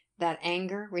least, that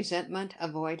anger, resentment,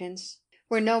 avoidance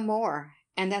were no more,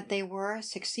 and that they were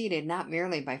succeeded not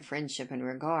merely by friendship and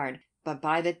regard, but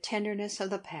by the tenderness of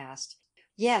the past.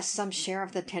 Yes, some share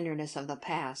of the tenderness of the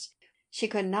past. She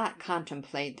could not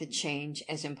contemplate the change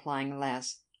as implying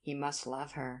less. He must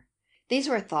love her. These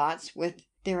were thoughts, with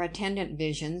their attendant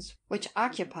visions, which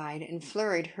occupied and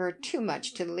flurried her too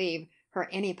much to leave her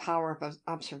any power of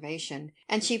observation,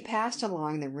 and she passed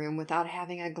along the room without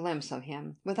having a glimpse of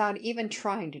him, without even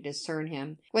trying to discern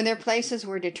him. When their places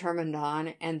were determined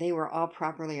on, and they were all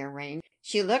properly arranged,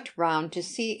 she looked round to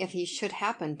see if he should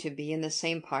happen to be in the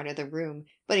same part of the room,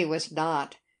 but he was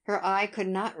not. Her eye could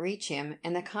not reach him,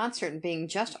 and the concert being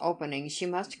just opening, she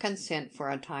must consent for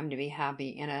a time to be happy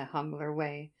in a humbler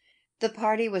way. The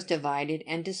party was divided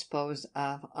and disposed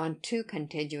of on two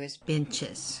contiguous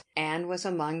benches. Anne was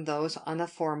among those on the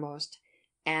foremost,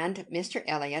 and Mr.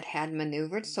 Elliot had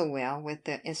manoeuvred so well, with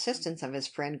the assistance of his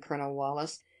friend Colonel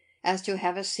Wallis, as to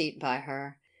have a seat by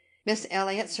her. Miss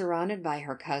Elliot, surrounded by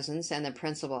her cousins and the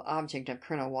principal object of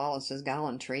Colonel Wallis's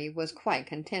gallantry, was quite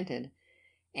contented.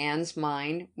 Anne's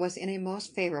mind was in a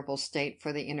most favorable state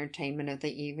for the entertainment of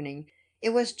the evening. It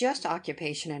was just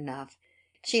occupation enough.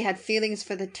 She had feelings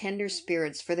for the tender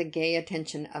spirits, for the gay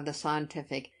attention of the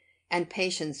scientific, and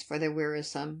patience for the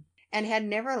wearisome, and had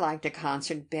never liked a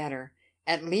concert better,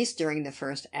 at least during the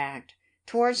first act.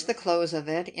 Towards the close of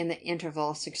it, in the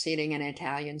interval succeeding an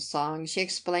Italian song, she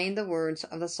explained the words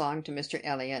of the song to Mr.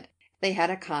 Elliot. They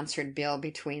had a concert bill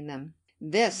between them.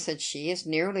 "This," said she, "is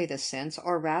nearly the sense,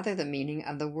 or rather the meaning,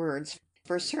 of the words,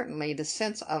 for certainly the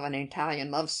sense of an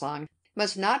Italian love song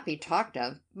must not be talked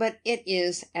of, but it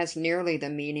is as nearly the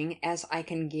meaning as I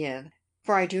can give,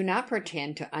 for I do not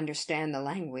pretend to understand the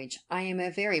language. I am a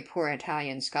very poor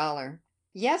Italian scholar."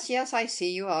 "Yes, yes, I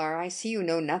see you are. I see you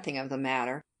know nothing of the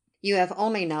matter. You have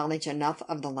only knowledge enough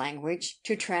of the language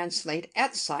to translate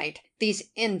at sight these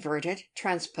inverted,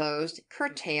 transposed,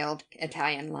 curtailed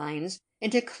Italian lines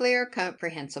into clear,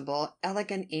 comprehensible,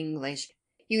 elegant English.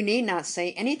 You need not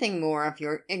say anything more of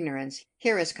your ignorance.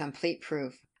 Here is complete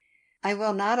proof." "I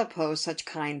will not oppose such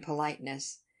kind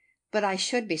politeness, but I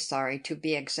should be sorry to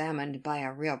be examined by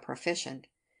a real proficient."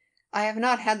 "I have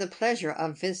not had the pleasure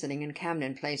of visiting in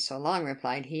Camden Place so long,"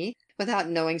 replied he, "without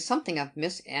knowing something of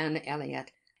Miss Anne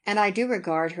Elliot, and I do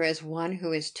regard her as one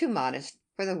who is too modest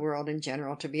for the world in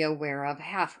general to be aware of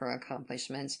half her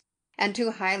accomplishments, and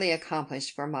too highly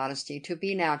accomplished for modesty to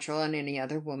be natural in any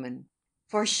other woman."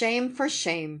 "For shame, for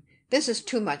shame! This is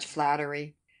too much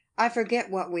flattery. I forget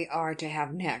what we are to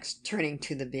have next," turning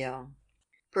to the bill.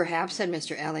 "Perhaps," said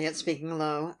Mr. Elliot, speaking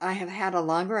low, "I have had a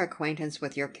longer acquaintance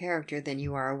with your character than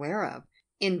you are aware of."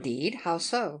 "Indeed! How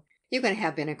so?" "You can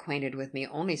have been acquainted with me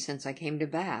only since I came to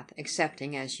Bath,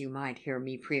 excepting as you might hear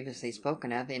me previously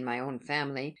spoken of in my own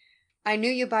family." "I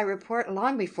knew you by report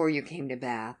long before you came to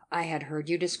Bath. I had heard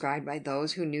you described by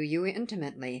those who knew you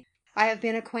intimately. I have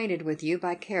been acquainted with you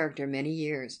by character many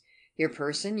years. Your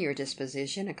person, your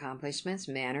disposition, accomplishments,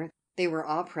 manner, they were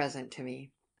all present to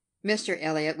me." Mr.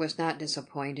 Elliot was not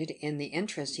disappointed in the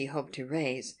interest he hoped to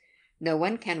raise. No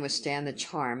one can withstand the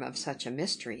charm of such a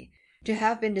mystery. To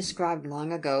have been described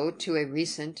long ago to a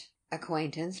recent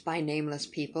acquaintance by nameless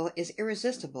people is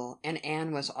irresistible, and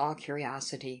Anne was all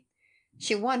curiosity.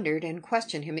 She wondered and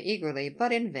questioned him eagerly,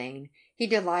 but in vain. He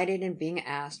delighted in being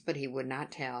asked, but he would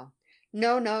not tell.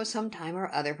 No, no, some time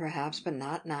or other perhaps, but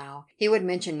not now. He would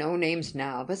mention no names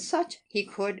now, but such, he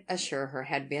could assure her,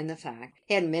 had been the fact.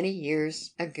 He had many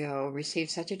years ago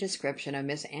received such a description of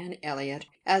Miss Anne Elliot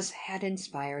as had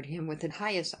inspired him with the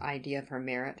highest idea of her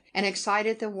merit, and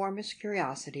excited the warmest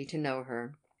curiosity to know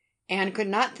her. Anne could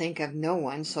not think of no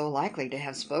one so likely to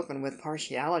have spoken with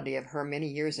partiality of her many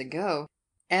years ago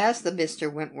as the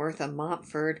Mr. Wentworth of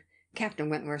Montford, Captain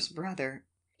Wentworth's brother.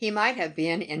 He might have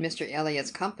been in Mr. Elliot's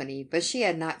company, but she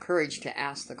had not courage to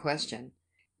ask the question.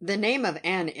 "The name of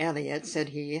Anne Elliot," said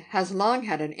he, "has long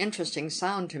had an interesting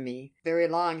sound to me. Very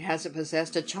long has it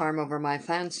possessed a charm over my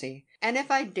fancy, and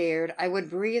if I dared, I would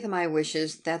breathe my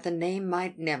wishes that the name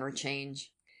might never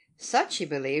change." Such, she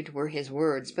believed, were his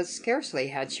words, but scarcely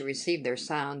had she received their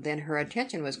sound than her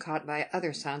attention was caught by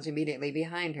other sounds immediately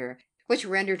behind her, which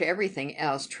rendered everything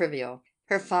else trivial.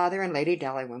 Her father and Lady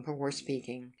Dalrymple were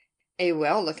speaking. "A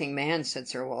well-looking man," said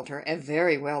Sir Walter, "a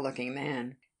very well-looking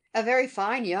man." "A very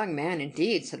fine young man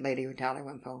indeed," said Lady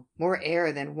Dalrymple. "More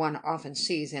air than one often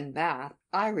sees in Bath.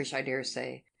 Irish, I dare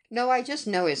say." "No, I just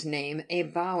know his name, a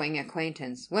bowing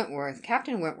acquaintance. Wentworth,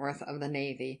 Captain Wentworth of the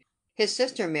Navy. His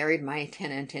sister married my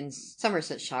tenant in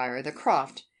Somersetshire, the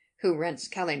Croft, who rents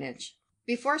Kellynch."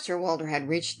 Before Sir Walter had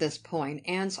reached this point,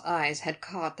 Anne's eyes had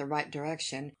caught the right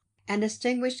direction, and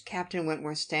distinguished Captain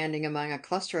Wentworth standing among a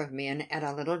cluster of men at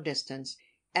a little distance.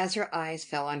 As her eyes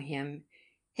fell on him,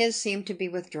 his seemed to be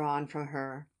withdrawn from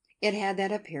her. It had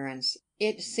that appearance.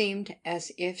 It seemed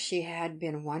as if she had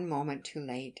been one moment too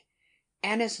late.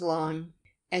 And as long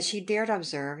as she dared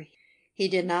observe, he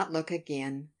did not look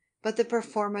again. But the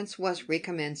performance was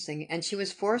recommencing, and she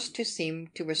was forced to seem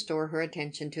to restore her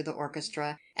attention to the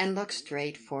orchestra and look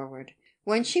straight forward.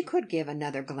 When she could give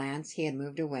another glance, he had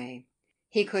moved away.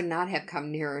 He could not have come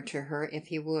nearer to her if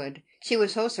he would. She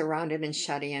was so surrounded and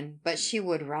shut in, but she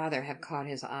would rather have caught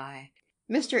his eye.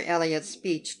 Mr. Elliot's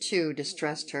speech, too,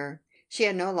 distressed her. She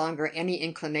had no longer any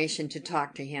inclination to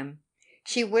talk to him.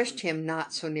 She wished him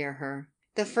not so near her.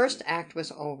 The first act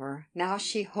was over. Now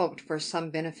she hoped for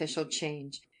some beneficial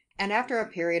change, and after a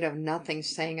period of nothing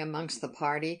saying amongst the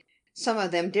party, some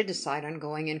of them did decide on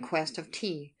going in quest of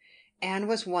tea. Anne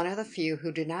was one of the few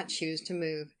who did not choose to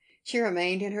move. She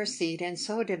remained in her seat, and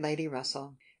so did Lady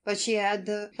Russell. But she had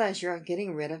the pleasure of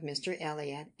getting rid of Mr.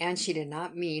 Elliot, and she did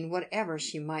not mean, whatever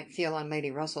she might feel on Lady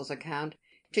Russell's account,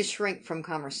 to shrink from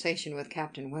conversation with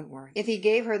Captain Wentworth, if he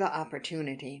gave her the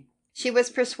opportunity. She was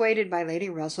persuaded by Lady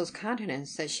Russell's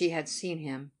countenance that she had seen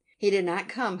him. He did not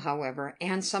come, however.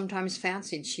 Anne sometimes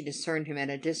fancied she discerned him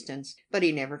at a distance, but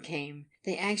he never came.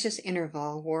 The anxious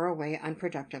interval wore away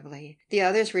unproductively. The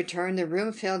others returned, the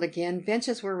room filled again,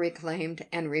 benches were reclaimed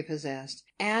and repossessed,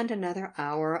 and another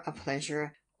hour of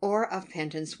pleasure or of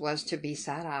penance was to be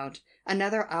sat out.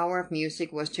 Another hour of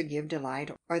music was to give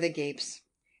delight or the gapes,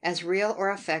 as real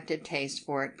or affected taste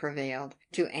for it prevailed.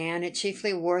 To Anne it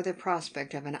chiefly wore the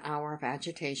prospect of an hour of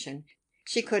agitation.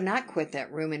 She could not quit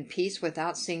that room in peace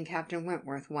without seeing Captain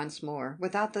Wentworth once more,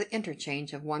 without the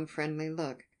interchange of one friendly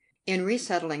look. In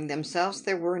resettling themselves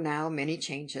there were now many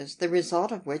changes, the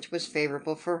result of which was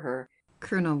favorable for her.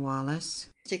 Colonel Wallis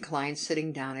declined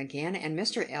sitting down again, and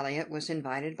Mr. Elliot was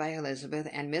invited by Elizabeth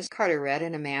and Miss Carteret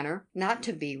in a manner not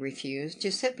to be refused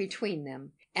to sit between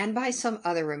them, and by some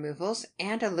other removals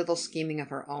and a little scheming of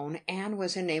her own, Anne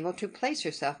was enabled to place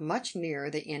herself much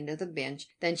nearer the end of the bench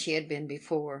than she had been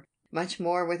before, much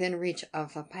more within reach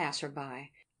of a passer-by.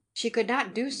 She could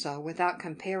not do so without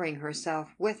comparing herself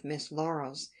with Miss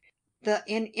Laurels, the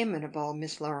inimitable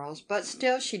Miss Laurels, but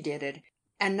still she did it,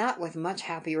 and not with much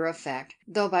happier effect,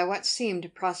 though by what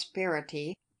seemed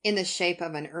prosperity, in the shape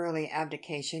of an early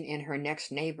abdication in her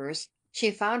next neighbours,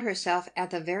 she found herself at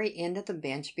the very end of the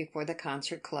bench before the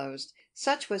concert closed.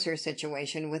 Such was her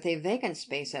situation, with a vacant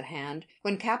space at hand,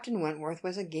 when Captain Wentworth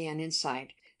was again in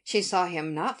sight. She saw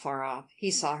him not far off. He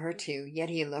saw her too, yet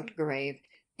he looked grave,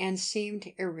 and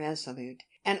seemed irresolute,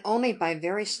 and only by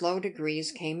very slow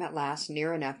degrees came at last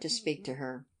near enough to speak to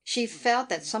her. She felt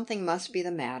that something must be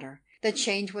the matter. The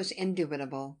change was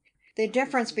indubitable. The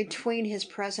difference between his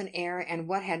present air and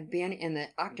what had been in the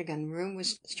octagon room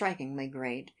was strikingly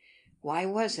great. Why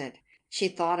was it? She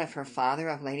thought of her father,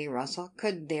 of Lady Russell.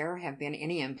 Could there have been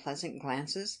any unpleasant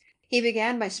glances? He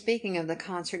began by speaking of the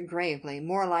concert gravely,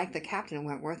 more like the Captain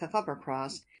Wentworth of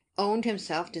Uppercross, owned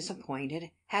himself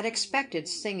disappointed, had expected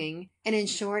singing, and in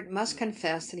short must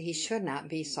confess that he should not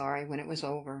be sorry when it was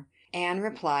over. Anne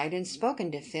replied, and spoke in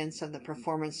defence of the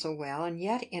performance so well, and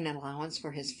yet in allowance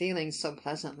for his feelings so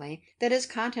pleasantly, that his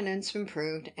countenance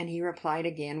improved, and he replied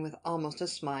again with almost a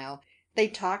smile. They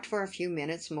talked for a few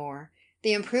minutes more.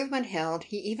 The improvement held.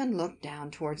 He even looked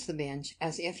down towards the bench,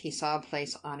 as if he saw a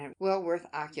place on it well worth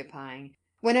occupying,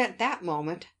 when at that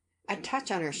moment a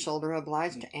touch on her shoulder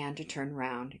obliged Anne to turn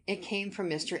round. It came from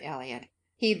Mr. Elliot.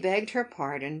 He begged her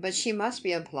pardon, but she must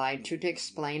be applied to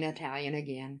explain Italian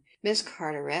again. Miss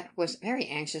Carteret was very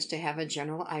anxious to have a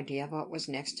general idea of what was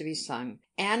next to be sung.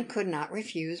 Anne could not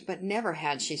refuse, but never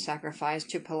had she sacrificed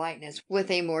to politeness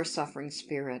with a more suffering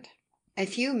spirit. A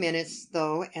few minutes,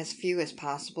 though as few as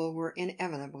possible, were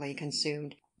inevitably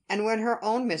consumed, and when her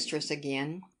own mistress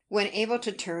again, when able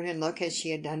to turn and look as she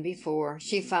had done before,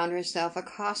 she found herself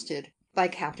accosted by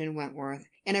Captain Wentworth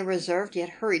in a reserved yet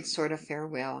hurried sort of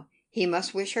farewell. He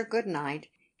must wish her good night.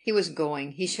 He was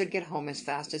going. He should get home as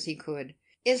fast as he could.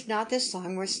 "Is not this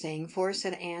song worth staying for?"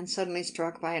 said Anne, suddenly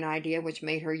struck by an idea which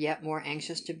made her yet more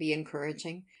anxious to be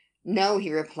encouraging. "No," he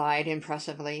replied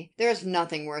impressively, "there is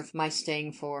nothing worth my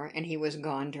staying for," and he was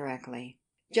gone directly.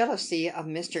 Jealousy of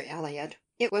Mr. Elliot.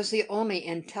 It was the only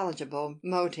intelligible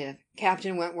motive.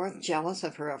 Captain Wentworth jealous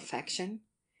of her affection?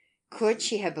 Could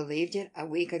she have believed it a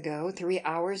week ago, 3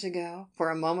 hours ago? For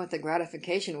a moment the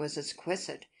gratification was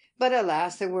exquisite. But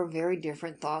alas, there were very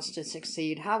different thoughts to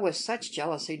succeed. How was such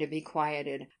jealousy to be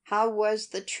quieted? How was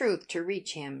the truth to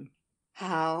reach him?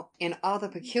 How, in all the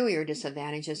peculiar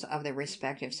disadvantages of their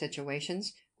respective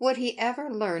situations, would he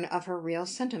ever learn of her real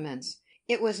sentiments?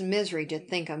 It was misery to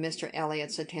think of Mr.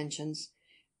 Elliot's attentions.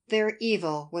 Their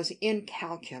evil was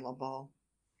incalculable.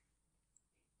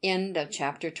 End of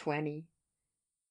chapter 20.